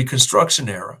during the Reconstruction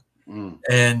era.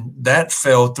 And that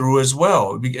fell through as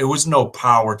well. It was no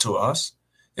power to us.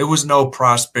 It was no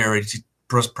prosperity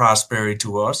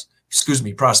to us.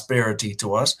 Prosperity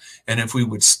to us. And if we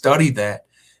would study that,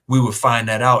 we would find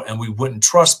that out, and we wouldn't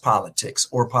trust politics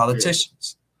or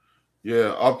politicians.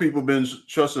 Yeah, our people been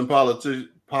trusting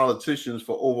politicians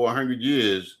for over 100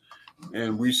 years,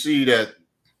 and we see that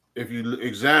if you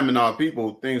examine our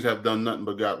people, things have done nothing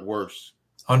but got worse.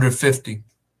 150.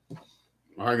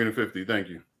 150, thank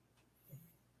you.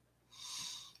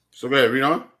 So go ahead, read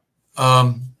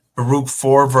on. Baruch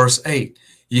 4, verse 8.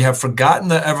 Ye have forgotten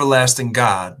the everlasting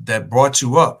God that brought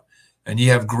you up, and ye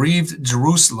have grieved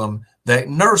Jerusalem that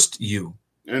nursed you.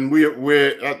 And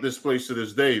we're at this place to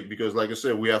this day because, like I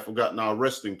said, we have forgotten our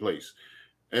resting place.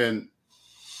 And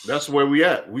That's where we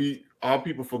at. Our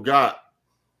people forgot,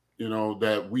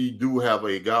 that we do have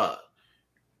a God.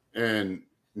 And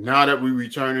now that we're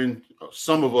returning,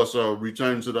 some of us are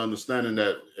returning to the understanding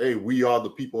that, hey, we are the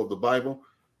people of the Bible.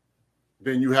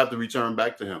 Then you have to return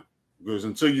back to him, because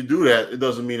until you do that, it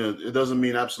doesn't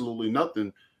mean absolutely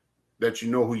nothing that you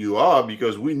know who you are,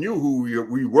 because we knew who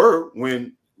we were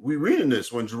when we reading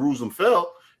this. When Jerusalem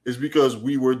fell, is because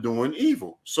we were doing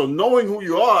evil. So knowing who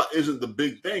you are isn't the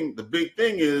big thing. The big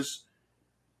thing is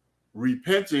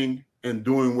repenting and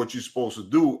doing what you're supposed to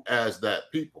do as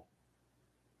that people.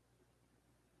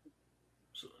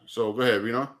 So go ahead,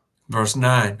 Reno. Verse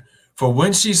 9. For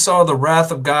when she saw the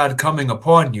wrath of God coming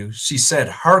upon you, she said,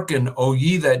 Hearken, O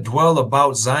ye that dwell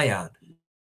about Zion.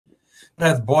 It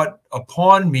hath brought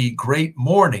upon me great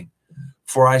mourning,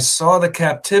 for I saw the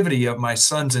captivity of my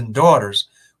sons and daughters,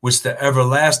 which the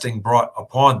everlasting brought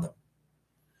upon them.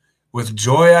 With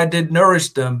joy I did nourish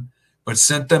them, but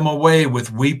sent them away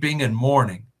with weeping and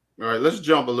mourning. All right, let's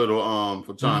jump a little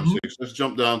for time's sake. Let's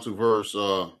jump down to verse,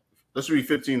 let's read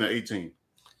 15 to 18.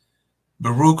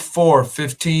 Baruch 4,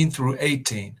 15 through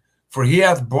 18. For he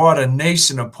hath brought a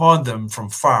nation upon them from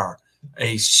far,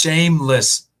 a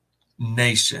shameless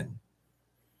nation,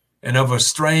 and of a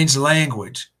strange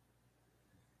language,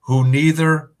 who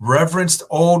neither reverenced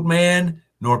old man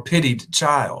nor pitied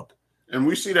child. And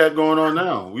we see that going on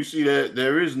now. We see that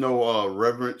there is no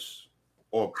reverence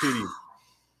or pity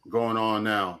going on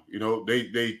now.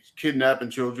 They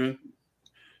kidnapping children,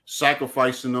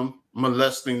 sacrificing them,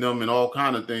 molesting them, and all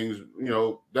kind of things.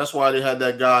 That's why they had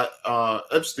that guy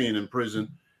Epstein in prison.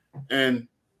 And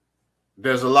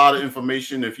there's a lot of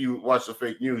information. If you watch the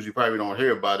fake news, you probably don't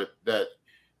hear about it, that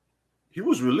he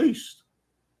was released.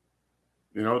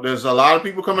 There's a lot of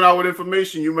people coming out with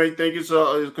information. You may think it's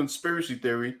a conspiracy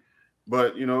theory,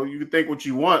 but you can think what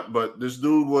you want. But this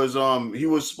dude was he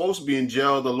was supposed to be in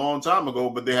jail a long time ago,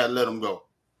 but they had let him go.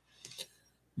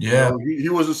 Yeah, he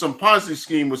was in some Ponzi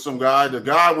scheme with some guy. The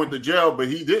guy went to jail, but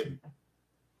he didn't,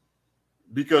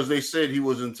 because they said he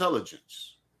was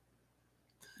intelligence.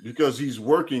 Because he's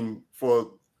working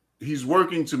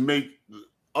to make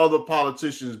other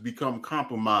politicians become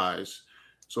compromised,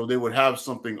 so they would have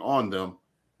something on them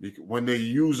when they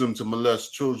use them to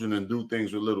molest children and do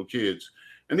things with little kids.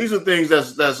 And these are things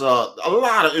that's a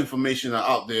lot of information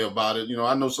out there about it.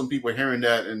 I know some people are hearing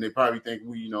that and they probably think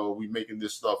we making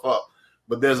this stuff up,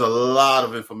 but there's a lot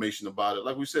of information about it.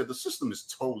 Like we said, the system is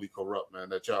totally corrupt, man.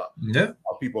 That our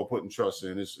people are putting trust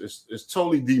in. It's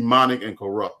totally demonic and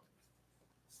corrupt.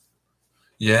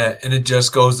 Yeah, and it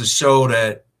just goes to show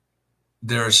that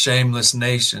they're a shameless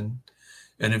nation.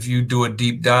 And if you do a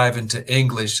deep dive into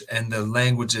English and the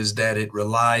languages that it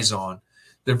relies on,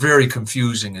 they're very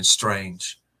confusing and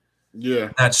strange.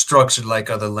 Yeah. Not structured like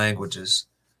other languages,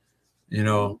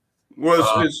 Well,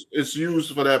 it's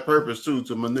used for that purpose too,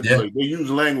 to manipulate. Yeah. They use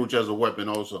language as a weapon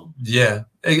also. Yeah,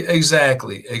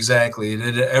 exactly.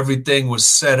 Everything was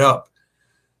set up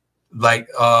like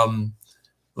Roland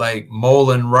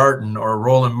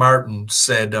Martin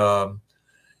said,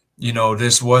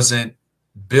 this wasn't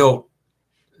built.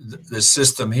 The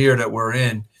system here that we're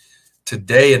in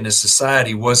today in the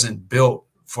society wasn't built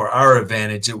for our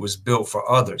advantage. It was built for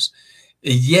others.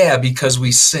 Yeah, because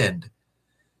we sinned.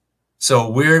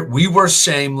 So we were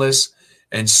shameless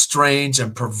and strange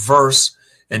and perverse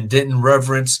and didn't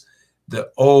reverence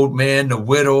the old man, the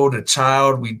widow, the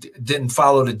child. We didn't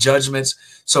follow the judgments.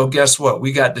 So guess what?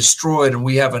 We got destroyed, and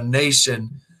we have a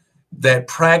nation that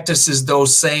practices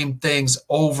those same things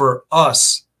over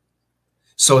us,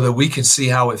 so that we can see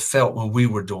how it felt when we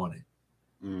were doing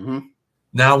it. Mm-hmm.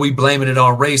 Now we blaming it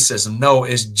on racism. No,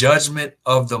 it's judgment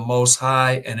of the Most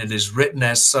High, and it is written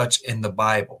as such in the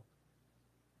Bible.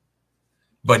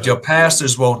 But your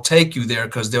pastors won't take you there,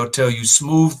 because they'll tell you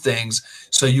smooth things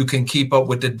so you can keep up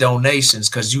with the donations,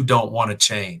 because you don't want to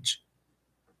change.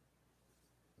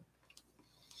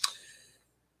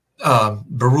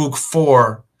 Baruch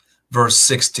 4, verse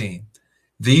 16.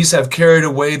 These have carried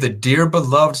away the dear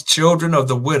beloved children of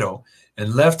the widow,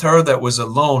 and left her that was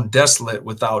alone desolate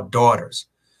without daughters.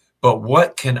 But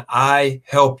what can I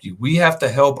help you? We have to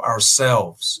help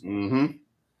ourselves. Mm-hmm.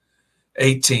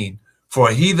 18.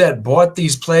 For he that brought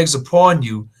these plagues upon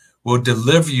you will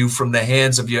deliver you from the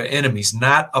hands of your enemies,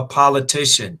 not a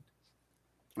politician.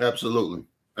 Absolutely.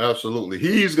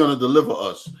 He's going to deliver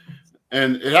us.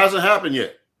 And it hasn't happened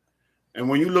yet. And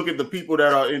when you look at the people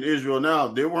that are in Israel now,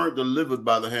 they weren't delivered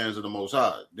by the hands of the Most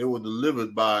High. They were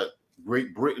delivered by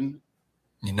Great Britain,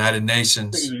 United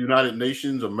Nations,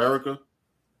 America.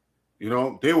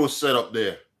 They were set up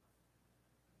there.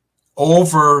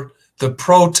 Over the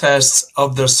protests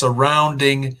of the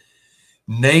surrounding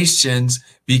nations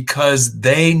because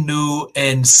they knew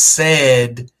and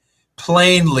said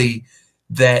plainly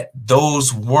that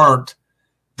those weren't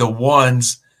the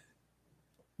ones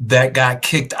that got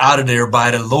kicked out of there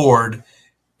by the Lord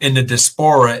in the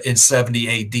diaspora in 70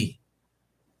 AD.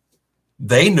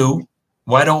 They knew.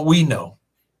 Why don't we know?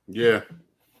 Yeah.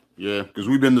 Yeah, because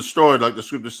we've been destroyed, like the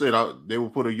scripture said. They will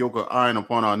put a yoke of iron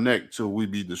upon our neck till we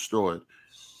be destroyed.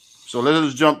 So let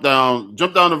us jump down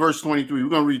to verse 23. We're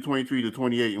going to read 23 to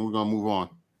 28, and we're going to move on.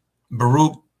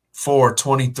 Baruch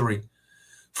 4:23.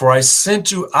 For I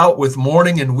sent you out with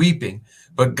mourning and weeping,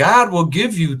 but God will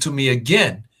give you to me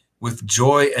again with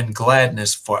joy and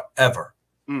gladness forever.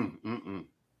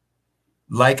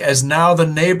 Like as now the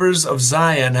neighbors of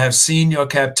Zion have seen your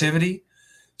captivity,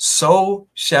 so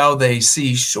shall they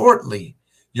see shortly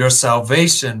your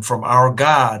salvation from our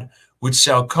God, which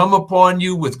shall come upon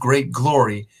you with great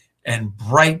glory and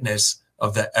brightness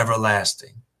of the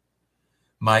everlasting.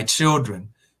 My children,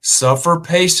 suffer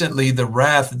patiently the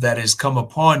wrath that is come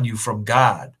upon you from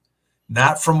God,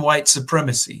 not from white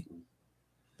supremacy.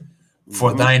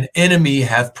 For thine enemy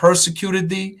hath persecuted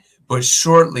thee, but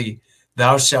shortly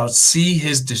thou shalt see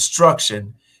his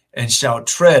destruction and shalt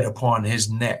tread upon his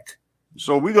neck.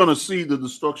 So we're going to see the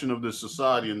destruction of this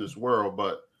society in this world,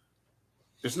 but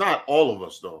it's not all of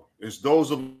us, though. It's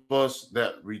those of us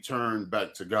that return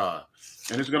back to God.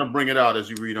 And it's going to bring it out as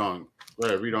you read on. Go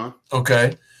ahead, read on.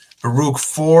 Okay. Baruch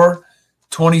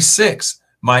 4:26.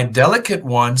 My delicate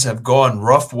ones have gone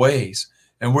rough ways,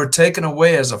 and were taken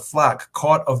away as a flock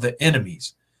caught of the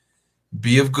enemies.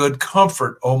 Be of good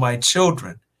comfort, O my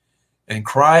children, and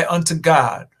cry unto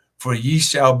God, for ye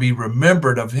shall be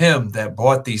remembered of him that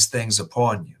brought these things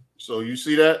upon you. So you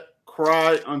see that?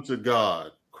 Cry unto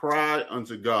God. Cry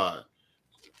unto God.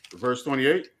 Verse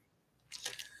 28.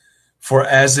 For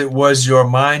as it was your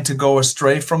mind to go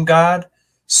astray from God,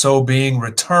 so being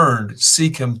returned,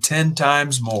 seek him 10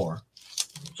 times more.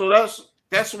 So that's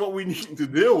what we need to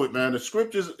deal with, man. The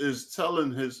scriptures is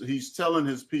he's telling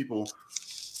his people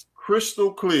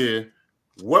crystal clear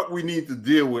what we need to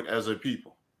deal with as a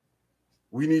people.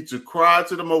 We need to cry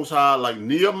to the Most High like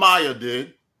Nehemiah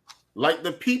did, like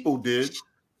the people did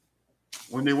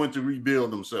when they went to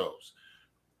rebuild themselves.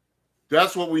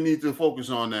 That's what we need to focus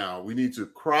on now. We need to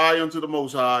cry unto the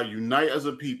Most High, unite as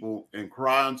a people, and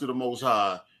cry unto the Most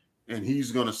High, and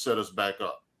he's going to set us back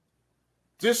up.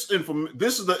 This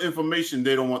is the information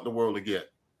they don't want the world to get.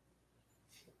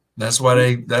 That's why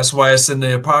it's in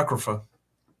the Apocrypha.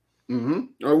 We're going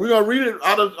to read it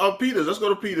out of Peter's. Let's go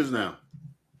to Peter's now.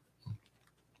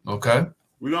 Okay.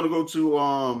 We're going to go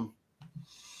to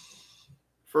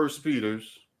 1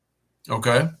 Peter's.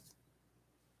 Okay.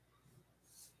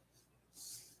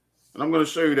 And I'm going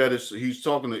to show you that he's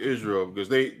talking to Israel, because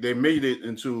they made it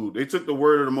into, they took the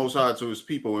word of the Most High to his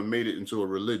people and made it into a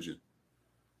religion.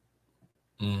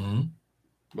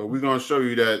 But we're going to show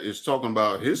you that it's talking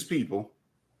about his people.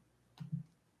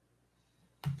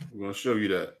 We're going to show you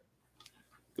that.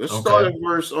 Let's start at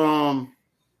verse 1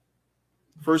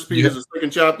 Peter, the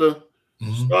second chapter.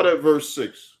 Start at verse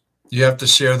 6. You have to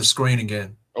share the screen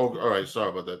again. Oh, all right. Sorry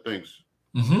about that. Thanks.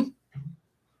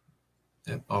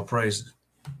 Yep, all praises.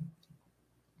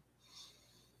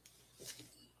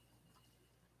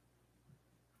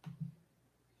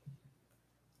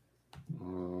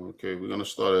 Okay, we're going to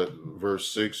start at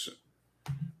verse 6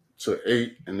 to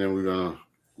 8, and then we're going to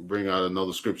bring out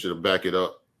another scripture to back it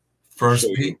up. First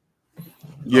Peter?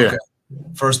 Yeah. Okay.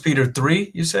 1 Peter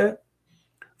 3, you said?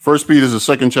 1 Peter is the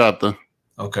second chapter.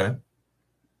 Okay.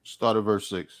 Start at verse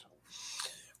 6.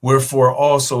 Wherefore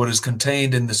also it is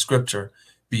contained in the scripture,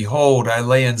 behold, I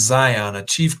lay in Zion a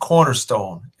chief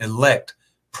cornerstone, elect,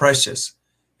 precious,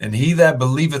 and he that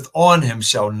believeth on him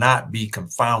shall not be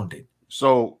confounded.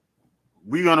 So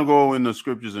we're going to go in the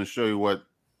scriptures and show you what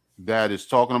that is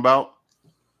talking about.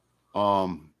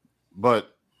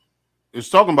 But it's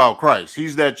talking about Christ.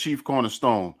 He's that chief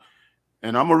cornerstone.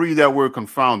 And I'm going to read that word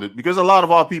confounded, because a lot of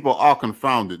our people are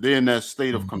confounded. They're in that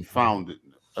state of confounded,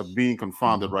 of being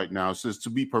confounded right now. It says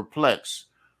to be perplexed,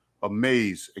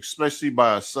 amazed, especially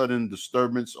by a sudden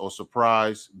disturbance or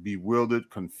surprise, bewildered,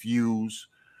 confused,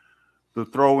 to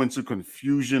throw into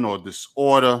confusion or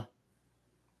disorder.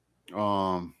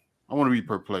 I want to read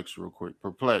perplexed real quick.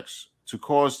 Perplexed, to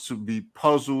cause to be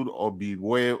puzzled or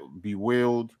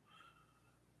bewailed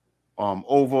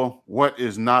over what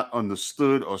is not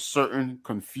understood or certain,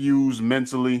 confused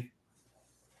mentally,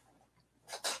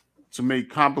 to make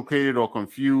complicated or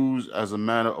confused as a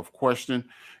matter of question.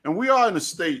 And we are in a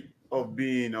state of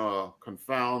being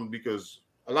confounded, because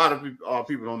a lot of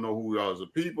people don't know who we are as a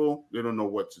people. They don't know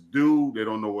what to do. They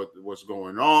don't know what's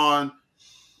going on.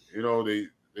 You know,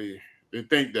 They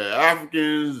think they're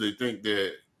Africans. They think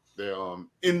they're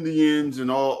Indians and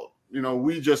all. You know,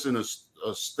 we just in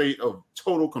a state of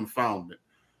total confoundment.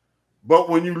 But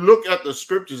when you look at the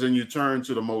scriptures and you turn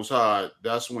to the Most High,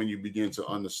 that's when you begin to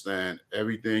understand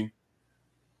everything,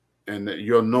 and that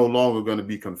you're no longer going to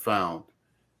be confounded,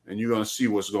 and you're going to see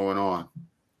what's going on.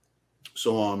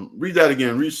 So read that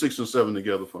again. Read 6 and 7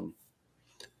 together for me.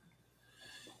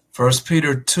 1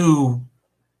 Peter 2,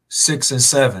 6 and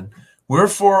 7.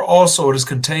 Wherefore also it is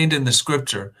contained in the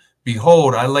scripture,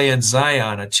 behold, I lay in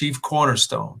Zion a chief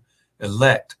cornerstone,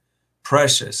 elect,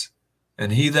 precious,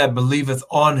 and he that believeth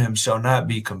on him shall not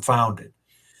be confounded.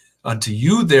 Unto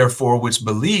you, therefore, which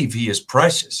believe, he is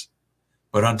precious.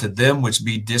 But unto them which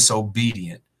be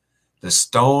disobedient, the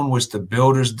stone which the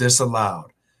builders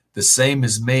disallowed, the same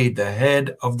is made the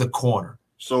head of the corner.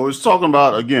 So it's talking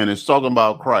about, again, it's talking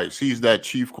about Christ. He's that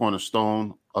chief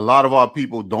cornerstone. A lot of our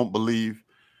people don't believe.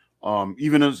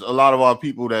 Even as a lot of our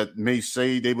people that may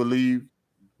say they believe,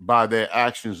 by their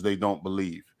actions, they don't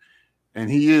believe. And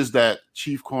he is that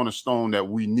chief cornerstone that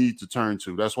we need to turn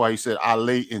to. That's why he said, I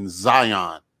lay in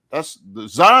Zion.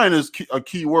 Zion is a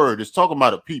key word. It's talking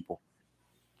about a people.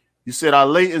 He said, I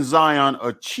lay in Zion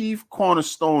a chief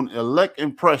cornerstone, elect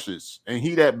and precious, and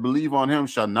he that believe on him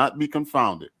shall not be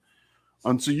confounded.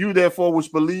 Unto you, therefore,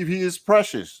 which believe, he is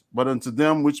precious, but unto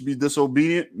them which be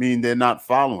disobedient, mean they're not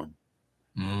following.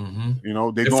 Mm-hmm. You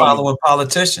know, they're following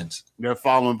politicians. They're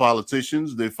following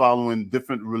politicians. They're following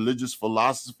different religious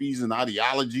philosophies and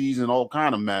ideologies and all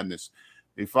kind of madness.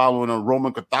 They're following a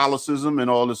Roman Catholicism and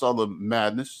all this other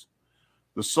madness.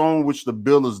 The stone which the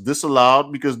builders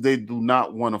disallowed because they do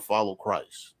not want to follow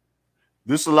Christ.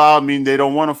 Disallowed mean they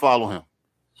don't want to follow him.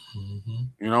 Mm-hmm.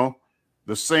 You know,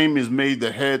 the same is made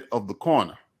the head of the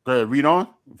corner. Go ahead, read on.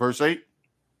 Verse 8.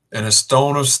 And a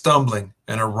stone of stumbling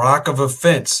and a rock of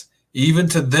offense, even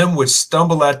to them which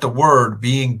stumble at the word,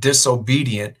 being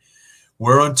disobedient,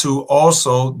 whereunto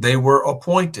also they were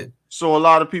appointed. So a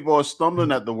lot of people are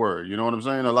stumbling at the word. You know what I'm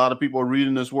saying? A lot of people are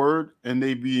reading this word and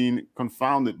they being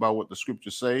confounded by what the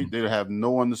scriptures say. They have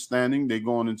no understanding. They're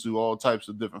going into all types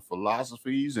of different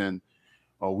philosophies, and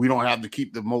we don't have to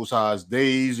keep the Most High's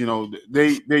days. You know,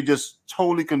 they just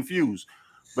totally confused.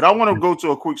 But I want to go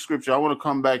to a quick scripture. I want to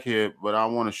come back here, but I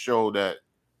want to show that,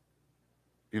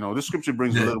 you know, this scripture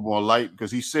brings a little more light because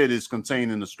he said it's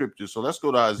contained in the scripture. So let's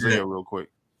go to Isaiah real quick.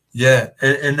 Yeah,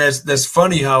 and that's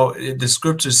funny how the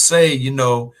scriptures say, you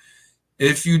know,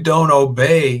 if you don't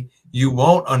obey, you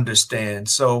won't understand.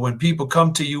 So when people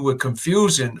come to you with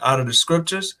confusion out of the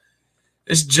scriptures,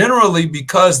 it's generally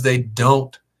because they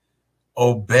don't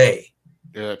obey.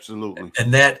 Yeah, absolutely.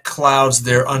 And that clouds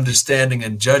their understanding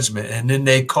and judgment. And then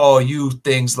they call you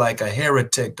things like a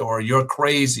heretic, or you're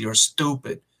crazy or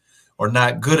stupid or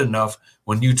not good enough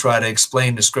when you try to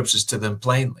explain the scriptures to them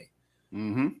plainly.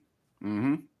 Mm-hmm.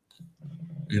 Mm-hmm.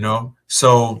 You know,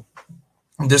 so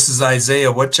this is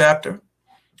Isaiah, what chapter?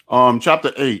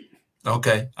 Chapter 8.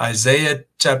 Okay, Isaiah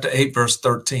chapter 8, verse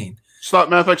 13.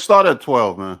 Matter of fact, start at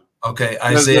 12, man. Okay,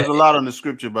 Isaiah. There's a lot on the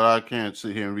scripture, but I can't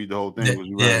sit here and read the whole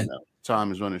thing because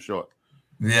time is running short.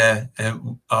 Yeah,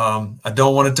 and I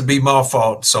don't want it to be my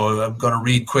fault, so I'm going to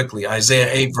read quickly. Isaiah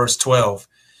 8, verse 12.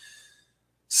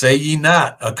 Say ye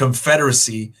not a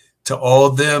confederacy to all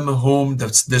them whom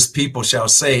this people shall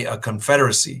say a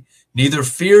confederacy. Neither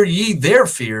fear ye their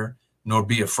fear, nor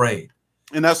be afraid.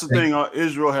 And that's the thing.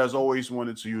 Israel has always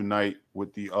wanted to unite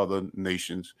with the other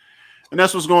nations. And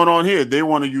that's what's going on here. They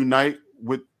want to unite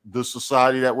with the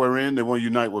society that we're in. They want to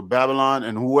unite with Babylon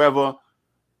and whoever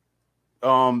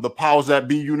the powers that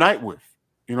be unite with.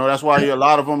 You know, that's why a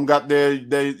lot of them got their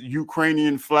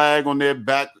Ukrainian flag on their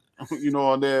back, you know,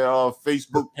 on their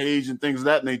Facebook page and things of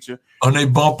that nature. On their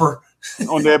bumper.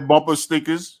 On their bumper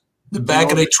stickers. The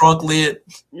back of their trunk lid.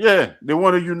 Yeah, they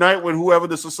want to unite with whoever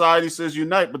the society says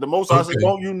unite, but the Most High said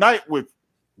don't unite with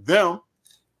them.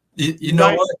 You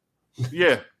know what?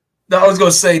 Yeah. I was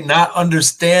going to say, not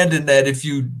understanding that if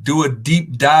you do a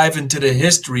deep dive into the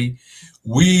history,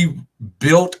 we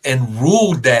built and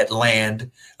ruled that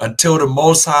land until the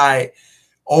Most High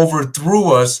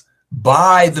overthrew us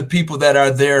by the people that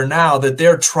are there now, that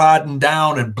they're trodden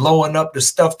down and blowing up the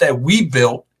stuff that we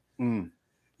built.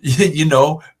 You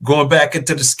know, going back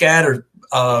into the Scatter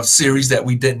series that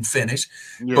we didn't finish,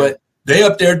 but they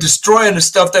up there destroying the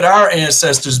stuff that our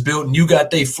ancestors built, and you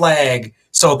got their flag,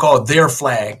 so-called their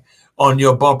flag, on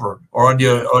your bumper or on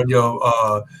your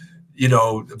you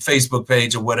know, Facebook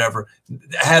page or whatever,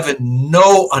 having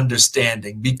no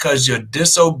understanding because you're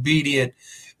disobedient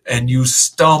and you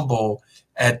stumble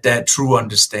at that true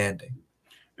understanding.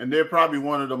 And they're probably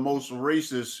one of the most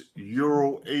racist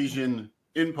Euro-Asian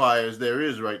empires there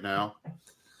is right now.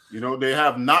 You know, they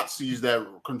have Nazis that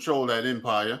control that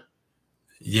empire.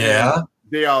 Yeah. And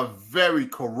they are very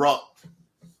corrupt.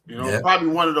 You know, probably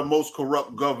one of the most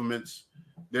corrupt governments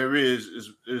there is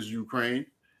Ukraine.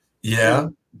 Yeah.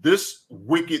 And this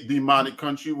wicked demonic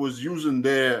country was using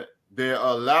their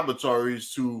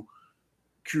laboratories to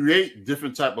create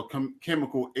different type of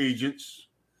chemical agents.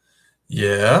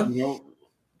 Yeah. You know,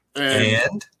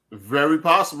 and very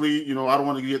possibly, you know, I don't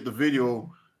want to get the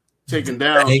video taken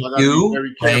down. Thank so I gotta you. be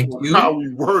very careful Thank you. how we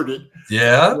word it.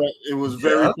 Yeah. But it was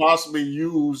very possibly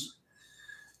used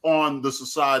on the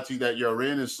society that you're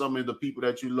in, and some of the people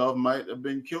that you love might have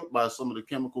been killed by some of the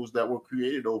chemicals that were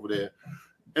created over there.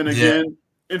 And again,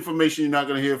 information you're not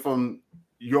going to hear from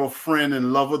your friend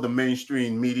and lover, the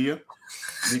mainstream media,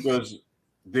 because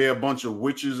they're a bunch of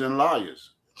witches and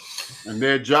liars. And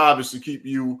their job is to keep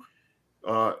you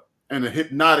in a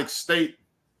hypnotic state,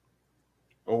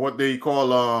 or what they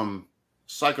call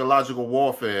psychological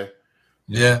warfare.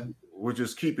 Yeah. Which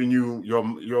is keeping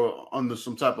you're under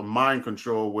some type of mind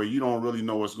control where you don't really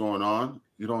know what's going on.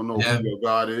 You don't know who your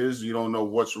God is. You don't know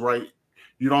what's right.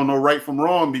 You don't know right from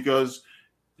wrong because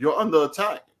you're under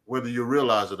attack, whether you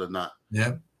realize it or not.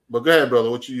 Yeah. But go ahead, brother.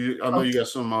 I know you got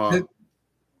some.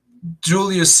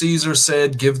 Julius Caesar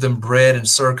said, "Give them bread and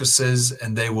circuses,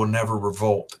 and they will never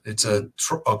revolt." It's a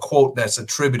quote that's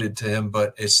attributed to him,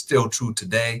 but it's still true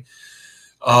today.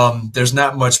 There's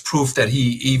not much proof that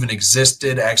he even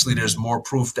existed. Actually, there's more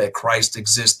proof that Christ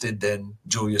existed than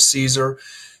Julius Caesar,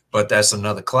 but that's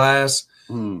another class.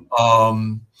 And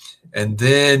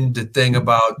then the thing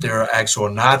about there are actual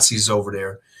Nazis over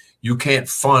there. You can't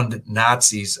fund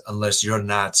Nazis unless you're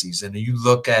Nazis. And you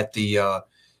look at the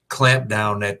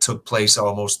clampdown that took place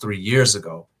almost 3 years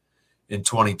ago in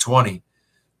 2020,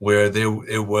 where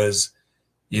it was,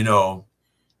 you know,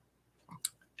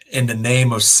 in the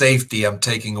name of safety, I'm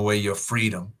taking away your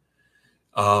freedom.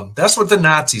 That's what the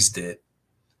Nazis did.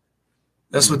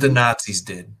 That's what the Nazis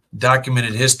did.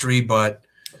 Documented history, but,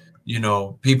 you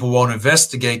know, people won't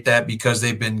investigate that because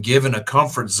they've been given a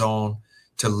comfort zone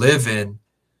to live in.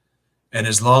 And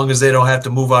as long as they don't have to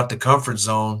move out the comfort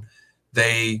zone,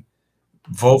 they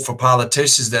vote for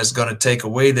politicians that's going to take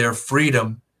away their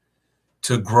freedom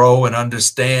to grow and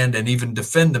understand and even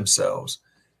defend themselves,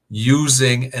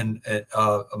 using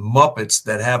Muppets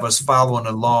that have us following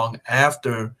along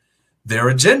after their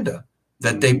agenda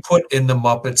that they put in the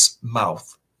Muppets'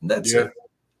 mouth. That's it.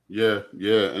 Yeah.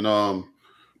 And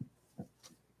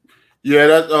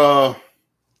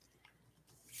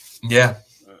that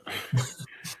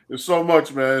there's so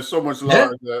much, man. There's so much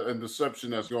lies and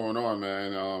deception that's going on,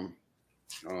 man.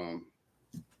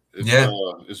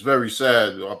 It's very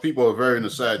sad. People are very in a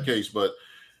sad case, but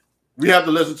we have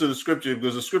to listen to the scripture,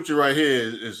 because the scripture right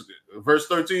here is verse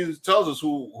 13 tells us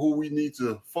who we need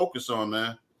to focus on,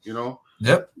 man. You know.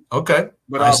 Yep. Okay.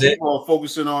 But our people are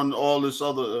focusing on all this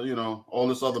other, you know, all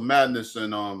this other madness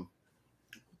and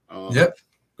Yep.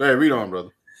 Go ahead, read on, brother.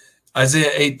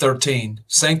 Isaiah 8:13.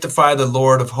 Sanctify the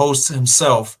Lord of hosts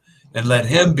himself, and let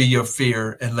him be your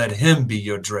fear, and let him be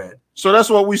your dread. So that's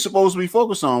what we're supposed to be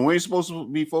focused on. We ain't supposed to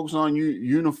be focused on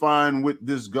unifying with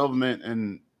this government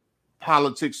and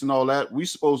politics and all that. We're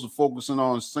supposed to focusing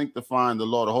on sanctifying the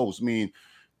Lord of hosts, meaning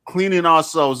cleaning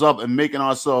ourselves up and making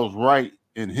ourselves right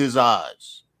in his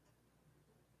eyes.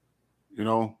 You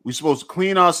know, we're supposed to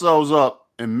clean ourselves up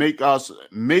and make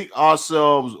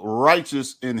ourselves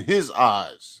righteous in his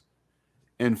eyes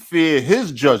and fear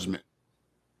his judgment.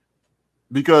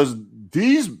 Because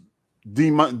these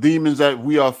demons that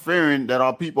we are fearing, that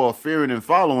our people are fearing and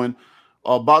following,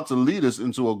 are about to lead us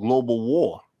into a global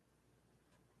war.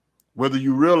 Whether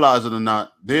you realize it or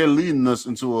not, they're leading us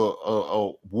into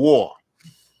a war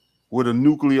with a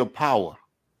nuclear power.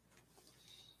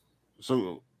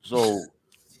 So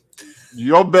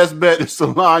your best bet is to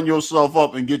line yourself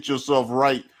up and get yourself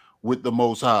right with the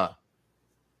Most High.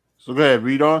 So go ahead,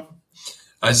 read on.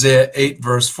 Isaiah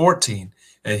 8:14.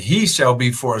 And he shall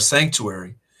be for a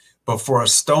sanctuary, but for a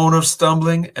stone of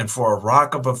stumbling and for a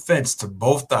rock of offense to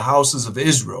both the houses of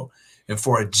Israel, and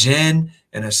for a gin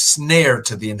and a snare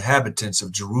to the inhabitants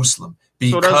of Jerusalem,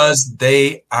 because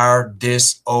they are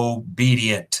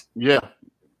disobedient. Yeah.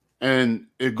 And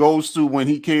it goes to when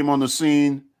he came on the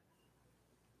scene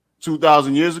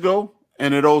 2,000 years ago,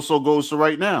 and it also goes to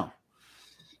right now,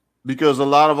 because a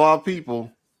lot of our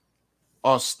people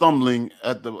are stumbling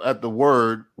at the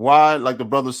word. Why? Like the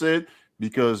brother said,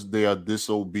 because they are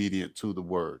disobedient to the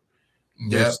word.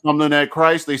 They're stumbling at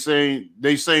Christ. They saying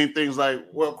things like,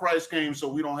 well, Christ came so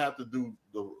we don't have to do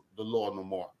the law no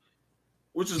more,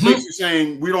 which is basically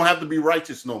saying we don't have to be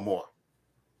righteous no more.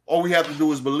 All we have to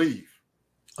do is believe.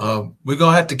 We're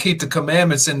going to have to keep the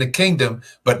commandments in the kingdom,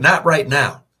 but not right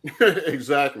now.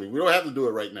 Exactly. We don't have to do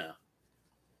it right now.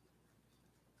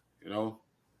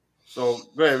 So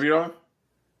go ahead, read on.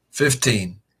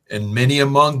 15, and many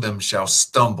among them shall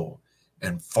stumble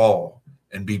and fall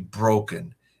and be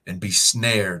broken and be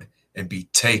snared and be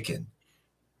taken.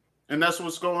 And that's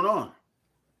what's going on.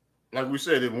 Like we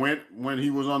said, it went when he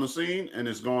was on the scene, and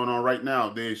it's going on right now.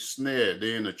 They're snared.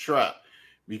 They're in a trap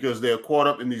because they're caught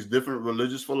up in these different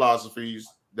religious philosophies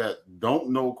that don't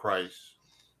know Christ,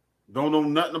 don't know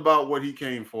nothing about what he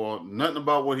came for, nothing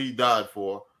about what he died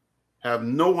for, have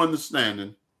no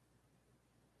understanding,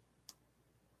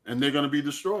 and they're going to be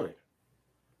destroyed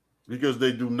because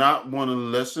they do not want to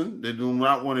listen. They do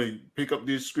not want to pick up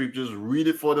these scriptures, read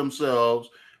it for themselves,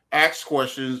 ask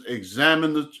questions,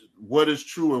 examine what is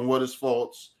true and what is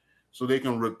false so they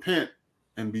can repent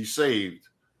and be saved.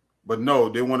 But no,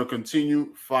 they want to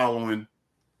continue following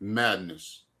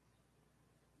madness.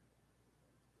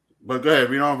 But go ahead,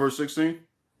 read on verse 16.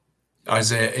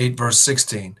 Isaiah 8, verse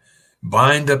 16.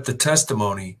 Bind up the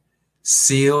testimony,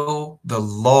 seal the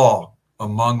law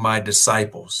among my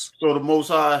disciples. So the Most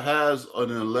High has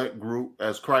an elect group,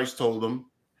 as Christ told them.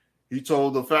 He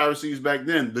told the Pharisees back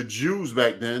then, the Jews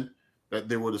back then, that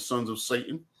they were the sons of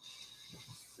Satan.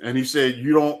 And he said,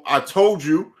 I told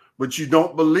you, but you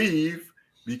don't believe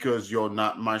because you're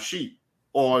not my sheep.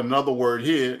 Or another word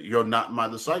here, you're not my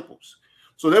disciples.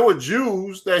 So there were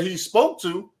Jews that he spoke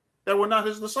to that were not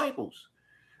his disciples.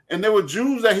 And there were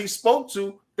Jews that he spoke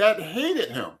to that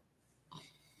hated him.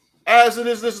 As it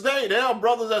is this day, there are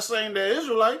brothers that saying they're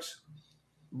Israelites,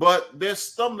 but they're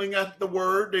stumbling at the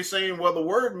word. They're saying, well, the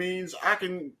word means I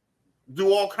can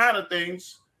do all kind of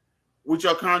things which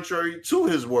are contrary to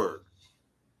his word.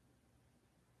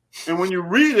 And when you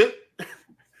read it,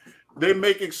 they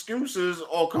make excuses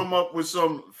or come up with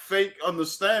some fake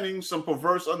understanding, some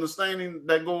perverse understanding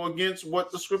that go against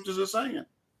what the scriptures are saying.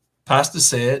 Pastor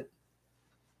said.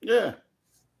 Yeah.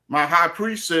 My high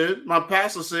priest said, my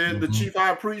pastor said, the chief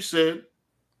high priest said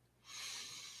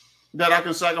that I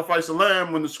can sacrifice a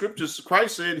lamb when the scriptures,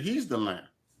 Christ said he's the lamb.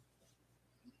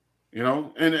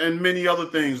 And many other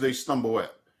things they stumble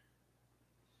at.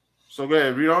 So go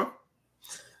ahead, read on.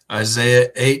 Isaiah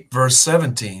 8, verse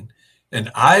 17. And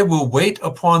I will wait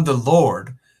upon the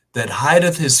Lord that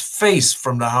hideth his face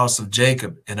from the house of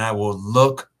Jacob, and I will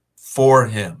look for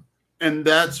him. And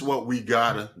that's what we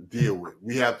got to deal with.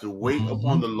 We have to wait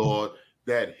upon the Lord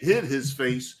that hid his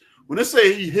face. When they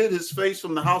say he hid his face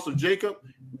from the house of Jacob,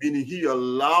 meaning he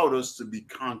allowed us to be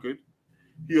conquered.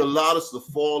 He allowed us to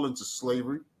fall into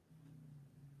slavery.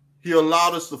 He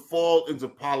allowed us to fall into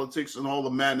politics and all the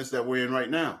madness that we're in right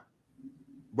now.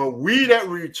 But we that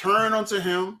return unto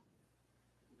him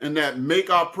and that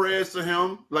make our prayers to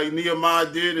him, like Nehemiah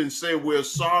did, and say, we're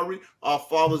sorry, our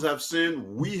fathers have sinned,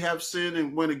 we have sinned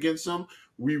and went against him.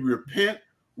 We repent.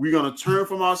 We're going to turn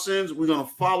from our sins. We're going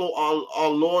to follow our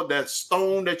Lord, that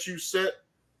stone that you set,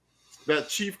 that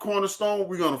chief cornerstone.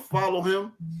 We're going to follow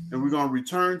him, and we're going to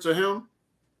return to him.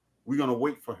 We're going to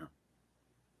wait for him.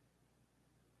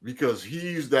 Because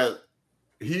he's the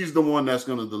one that's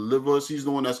going to deliver us. He's the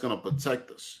one that's going to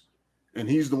protect us. And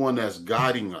he's the one that's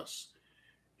guiding us.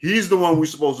 He's the one we're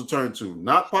supposed to turn to,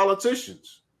 not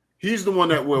politicians. He's the one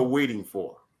that we're waiting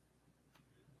for.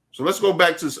 So let's go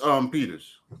back to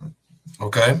Peter's.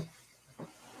 Okay.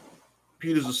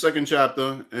 Peter's the second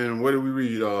chapter. And what did we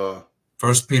read?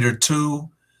 1 Peter 2.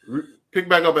 Pick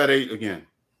back up at 8 again.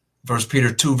 1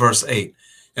 Peter 2, verse 8.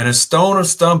 And a stone of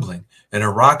stumbling and a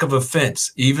rock of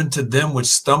offense, even to them which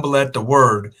stumble at the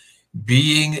word,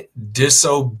 being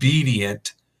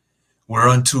disobedient,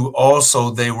 whereunto also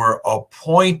they were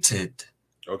appointed.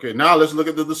 Okay, now let's look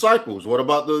at the disciples. What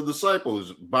about the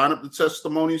disciples? Bind up the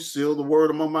testimony, seal the word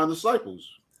among my disciples.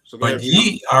 So but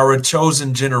ye are a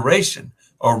chosen generation,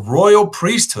 a royal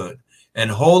priesthood, and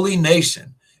holy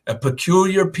nation, a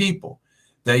peculiar people,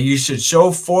 that you should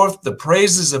show forth the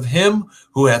praises of him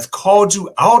who hath called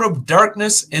you out of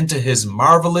darkness into his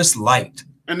marvelous light.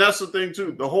 And that's the thing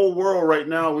too. The whole world right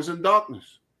now is in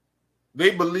darkness.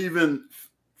 They believe in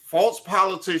false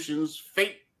politicians,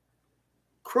 fake,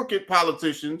 crooked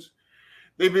politicians.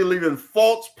 They believe in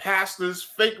false pastors,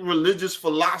 fake religious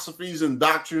philosophies and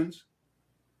doctrines.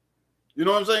 You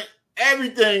know what I'm saying?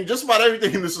 Everything, just about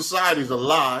everything in the society is a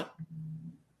lie.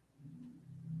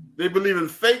 They believe in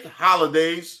fake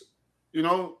holidays.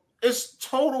 It's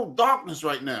total darkness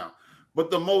right now.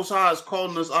 But the Most High is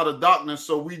calling us out of darkness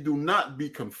so we do not be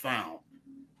confounded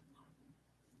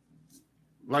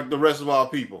like the rest of our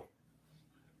people.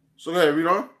 So go ahead, read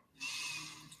on.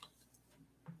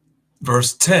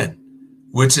 Verse 10,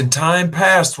 which in time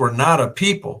past were not a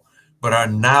people, but are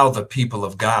now the people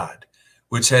of God,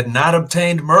 which had not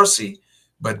obtained mercy,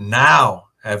 but now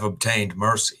have obtained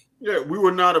mercy. Yeah, we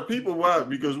were not a people. Why?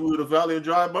 Because we were the valley of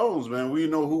dry bones, man. We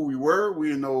know who we were.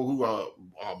 We know who our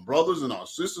brothers and our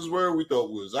sisters were. We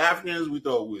thought we was Africans. We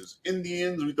thought we was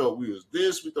Indians. We thought we was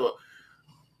this. We thought,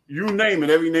 you name it,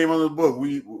 every name on the book.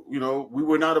 We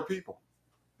were not a people.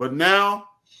 But now,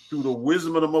 through the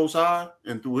wisdom of the Most High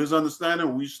and through His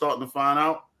understanding, we starting to find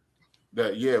out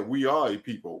that, yeah, we are a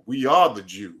people. We are the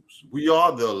Jews. We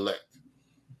are the elect.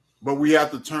 But we have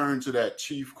to turn to that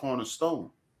chief cornerstone.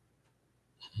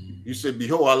 He said,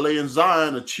 behold, I lay in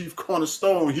Zion a chief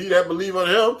cornerstone. He that believe on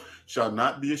Him shall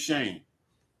not be ashamed.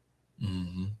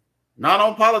 Mm-hmm. Not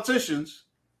on politicians.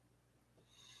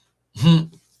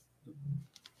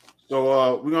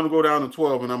 So we're going to go down to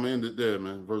 12, and I'm going to end it there,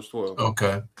 man. Verse 12.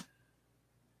 Okay.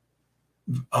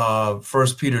 1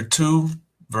 Peter 2,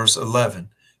 verse 11.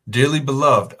 Dearly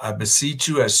beloved, I beseech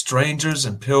you as strangers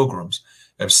and pilgrims,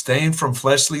 abstain from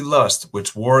fleshly lust,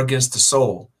 which war against the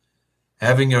soul,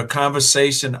 having your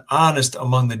conversation honest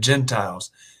among the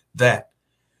Gentiles, that,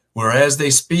 whereas they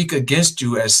speak against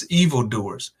you as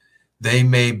evildoers, they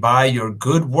may by your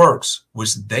good works,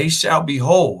 which they shall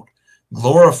behold,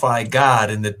 glorify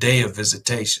God in the day of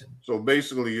visitation. So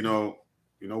basically,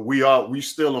 we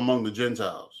still among the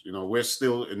Gentiles. We're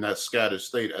still in that scattered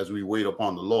state as we wait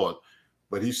upon the Lord.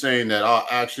 But He's saying that our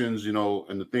actions, and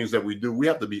the things that we do, we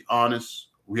have to be honest.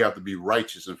 We have to be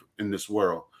righteous in this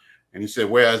world. And He said,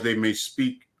 whereas they may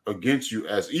speak against you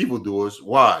as evildoers.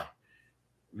 Why?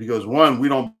 Because one, we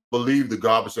don't believe the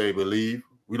garbage they believe.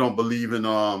 We don't believe in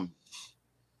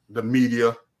the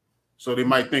media. So they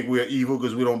might think we're evil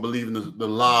because we don't believe in the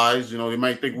lies. They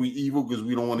might think we're evil because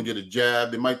we don't want to get a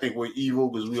jab. They might think we're evil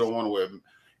because we don't want to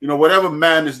wear, whatever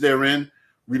madness they're in,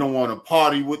 we don't want to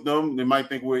party with them. They might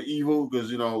think we're evil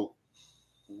because,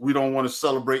 we don't want to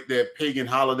celebrate their pagan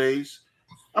holidays.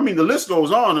 I mean, the list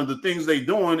goes on of the things they're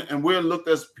doing, and we're looked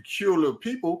as peculiar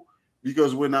people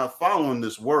because we're not following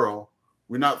this world.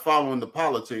 We're not following the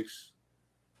politics.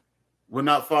 We're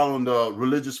not following the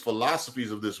religious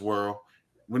philosophies of this world.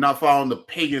 We're not following the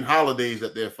pagan holidays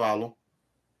that they follow,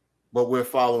 but we're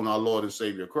following our Lord and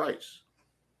Savior Christ,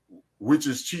 which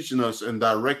is teaching us and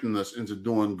directing us into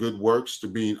doing good works, to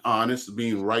being honest, to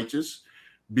being righteous,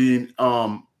 being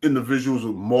individuals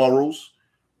with morals,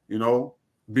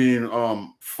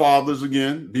 being fathers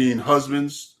again, being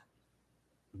husbands,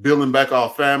 building back our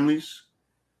families,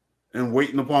 and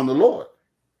waiting upon the Lord.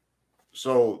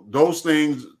 So those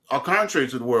things are contrary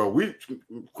to the world. We,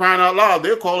 crying out loud,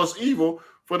 they'll call us evil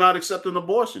for not accepting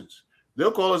abortions.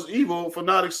 They'll call us evil for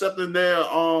not accepting their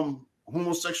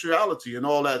homosexuality and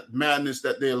all that madness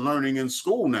that they're learning in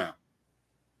school now.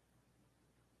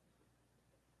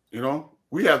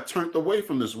 We have turned away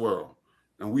from this world.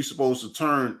 And we're supposed to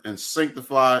turn and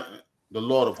sanctify the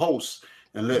Lord of hosts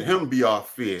and let Him be our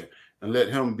fear and let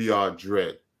Him be our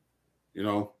dread.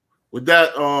 With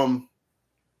that, I'm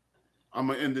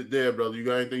going to end it there, brother. You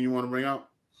got anything you want to bring out?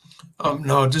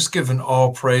 No, just giving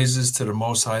all praises to the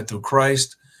Most High through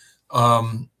Christ.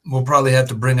 We'll probably have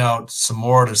to bring out some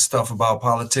more of the stuff about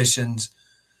politicians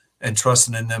and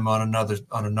trusting in them on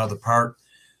another part.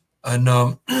 And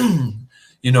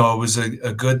it was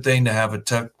a good thing to have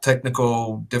a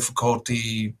technical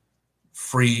difficulty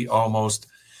free almost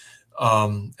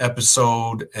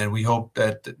episode. And we hope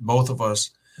that both of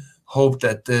us hope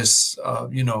that this,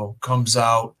 comes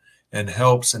out and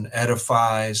helps and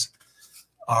edifies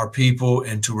our people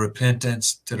into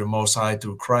repentance to the Most High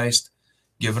through Christ,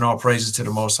 giving all praises to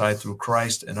the Most High through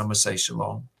Christ. And I'm going to say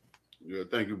shalom. Yeah,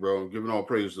 thank you, bro. Giving all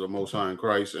praises to the Most High in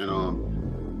Christ.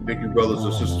 And thank you, brothers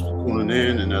and sisters, for tuning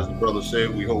in. And as the brother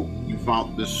said, we hope you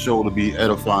found this show to be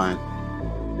edifying.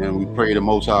 And we pray the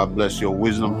Most High bless your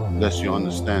wisdom, bless your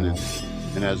understanding.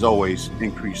 And as always,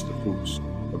 increase the fruits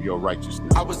of your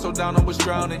righteousness. I was so down, I was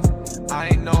drowning. I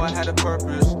ain't know I had a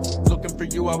purpose. Looking for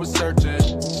you, I was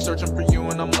searching for you,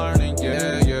 and I'm learning.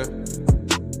 Yeah.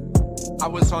 I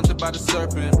was haunted by the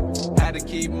serpent. Had to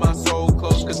keep my soul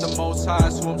close, cause the Most High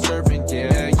is who I'm serving.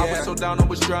 Yeah. I was so down, I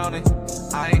was drowning.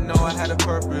 I ain't know I had a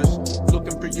purpose.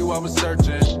 Looking for you, I was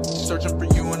searching for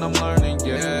you, and I'm learning.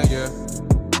 Yeah.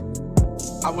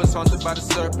 I was haunted by the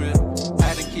serpent.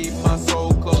 Had to keep my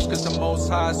soul close, cause the Most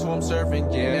High is who I'm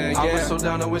serving. Yeah. I was so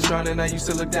down, I was drowning. I used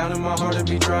to look down in my heart and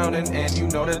be drowning. And you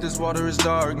know that this water is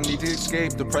dark, need to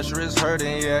escape, the pressure is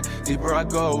hurting. Yeah, deeper I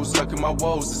go, stuck in my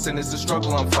woes. The sin is a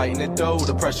struggle, I'm fighting it though.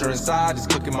 The pressure inside is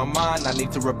cooking my mind. I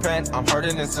need to repent, I'm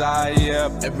hurting inside.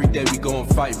 Yeah, every day we go and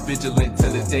fight, vigilant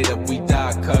till the day that we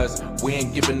die. Cause we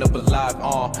ain't giving up alive,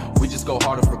 we just go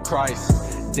harder for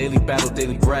Christ. Daily battle,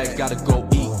 daily bread, gotta go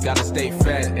eat. Gotta stay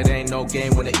fed, it ain't no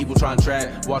game when the evil try and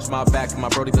track. Watch my back and my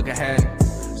brody look ahead.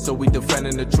 So we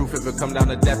defending the truth. If it come down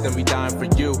to death, then we dying for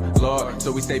you, Lord.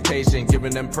 So we stay patient,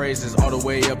 giving them praises all the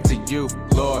way up to you,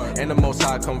 Lord. And the Most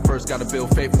High come first, gotta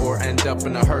build faith or end up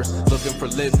in a hearse. Looking for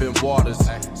living waters,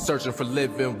 searching for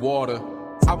living water.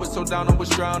 I was so down, I was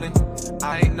drowning.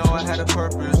 I ain't know I had a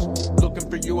purpose. Looking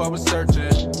for you, I was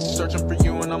searching for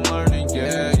you, and I'm learning,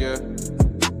 yeah, yeah.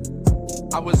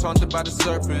 I was haunted by the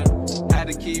serpent. Had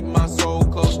to keep my soul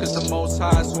close, cause the Most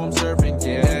High is who I'm serving,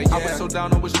 yeah, yeah. I was so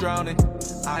down, I was drowning.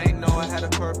 I ain't know I had a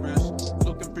purpose.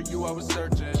 Looking for you, I was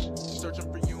searching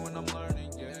for you.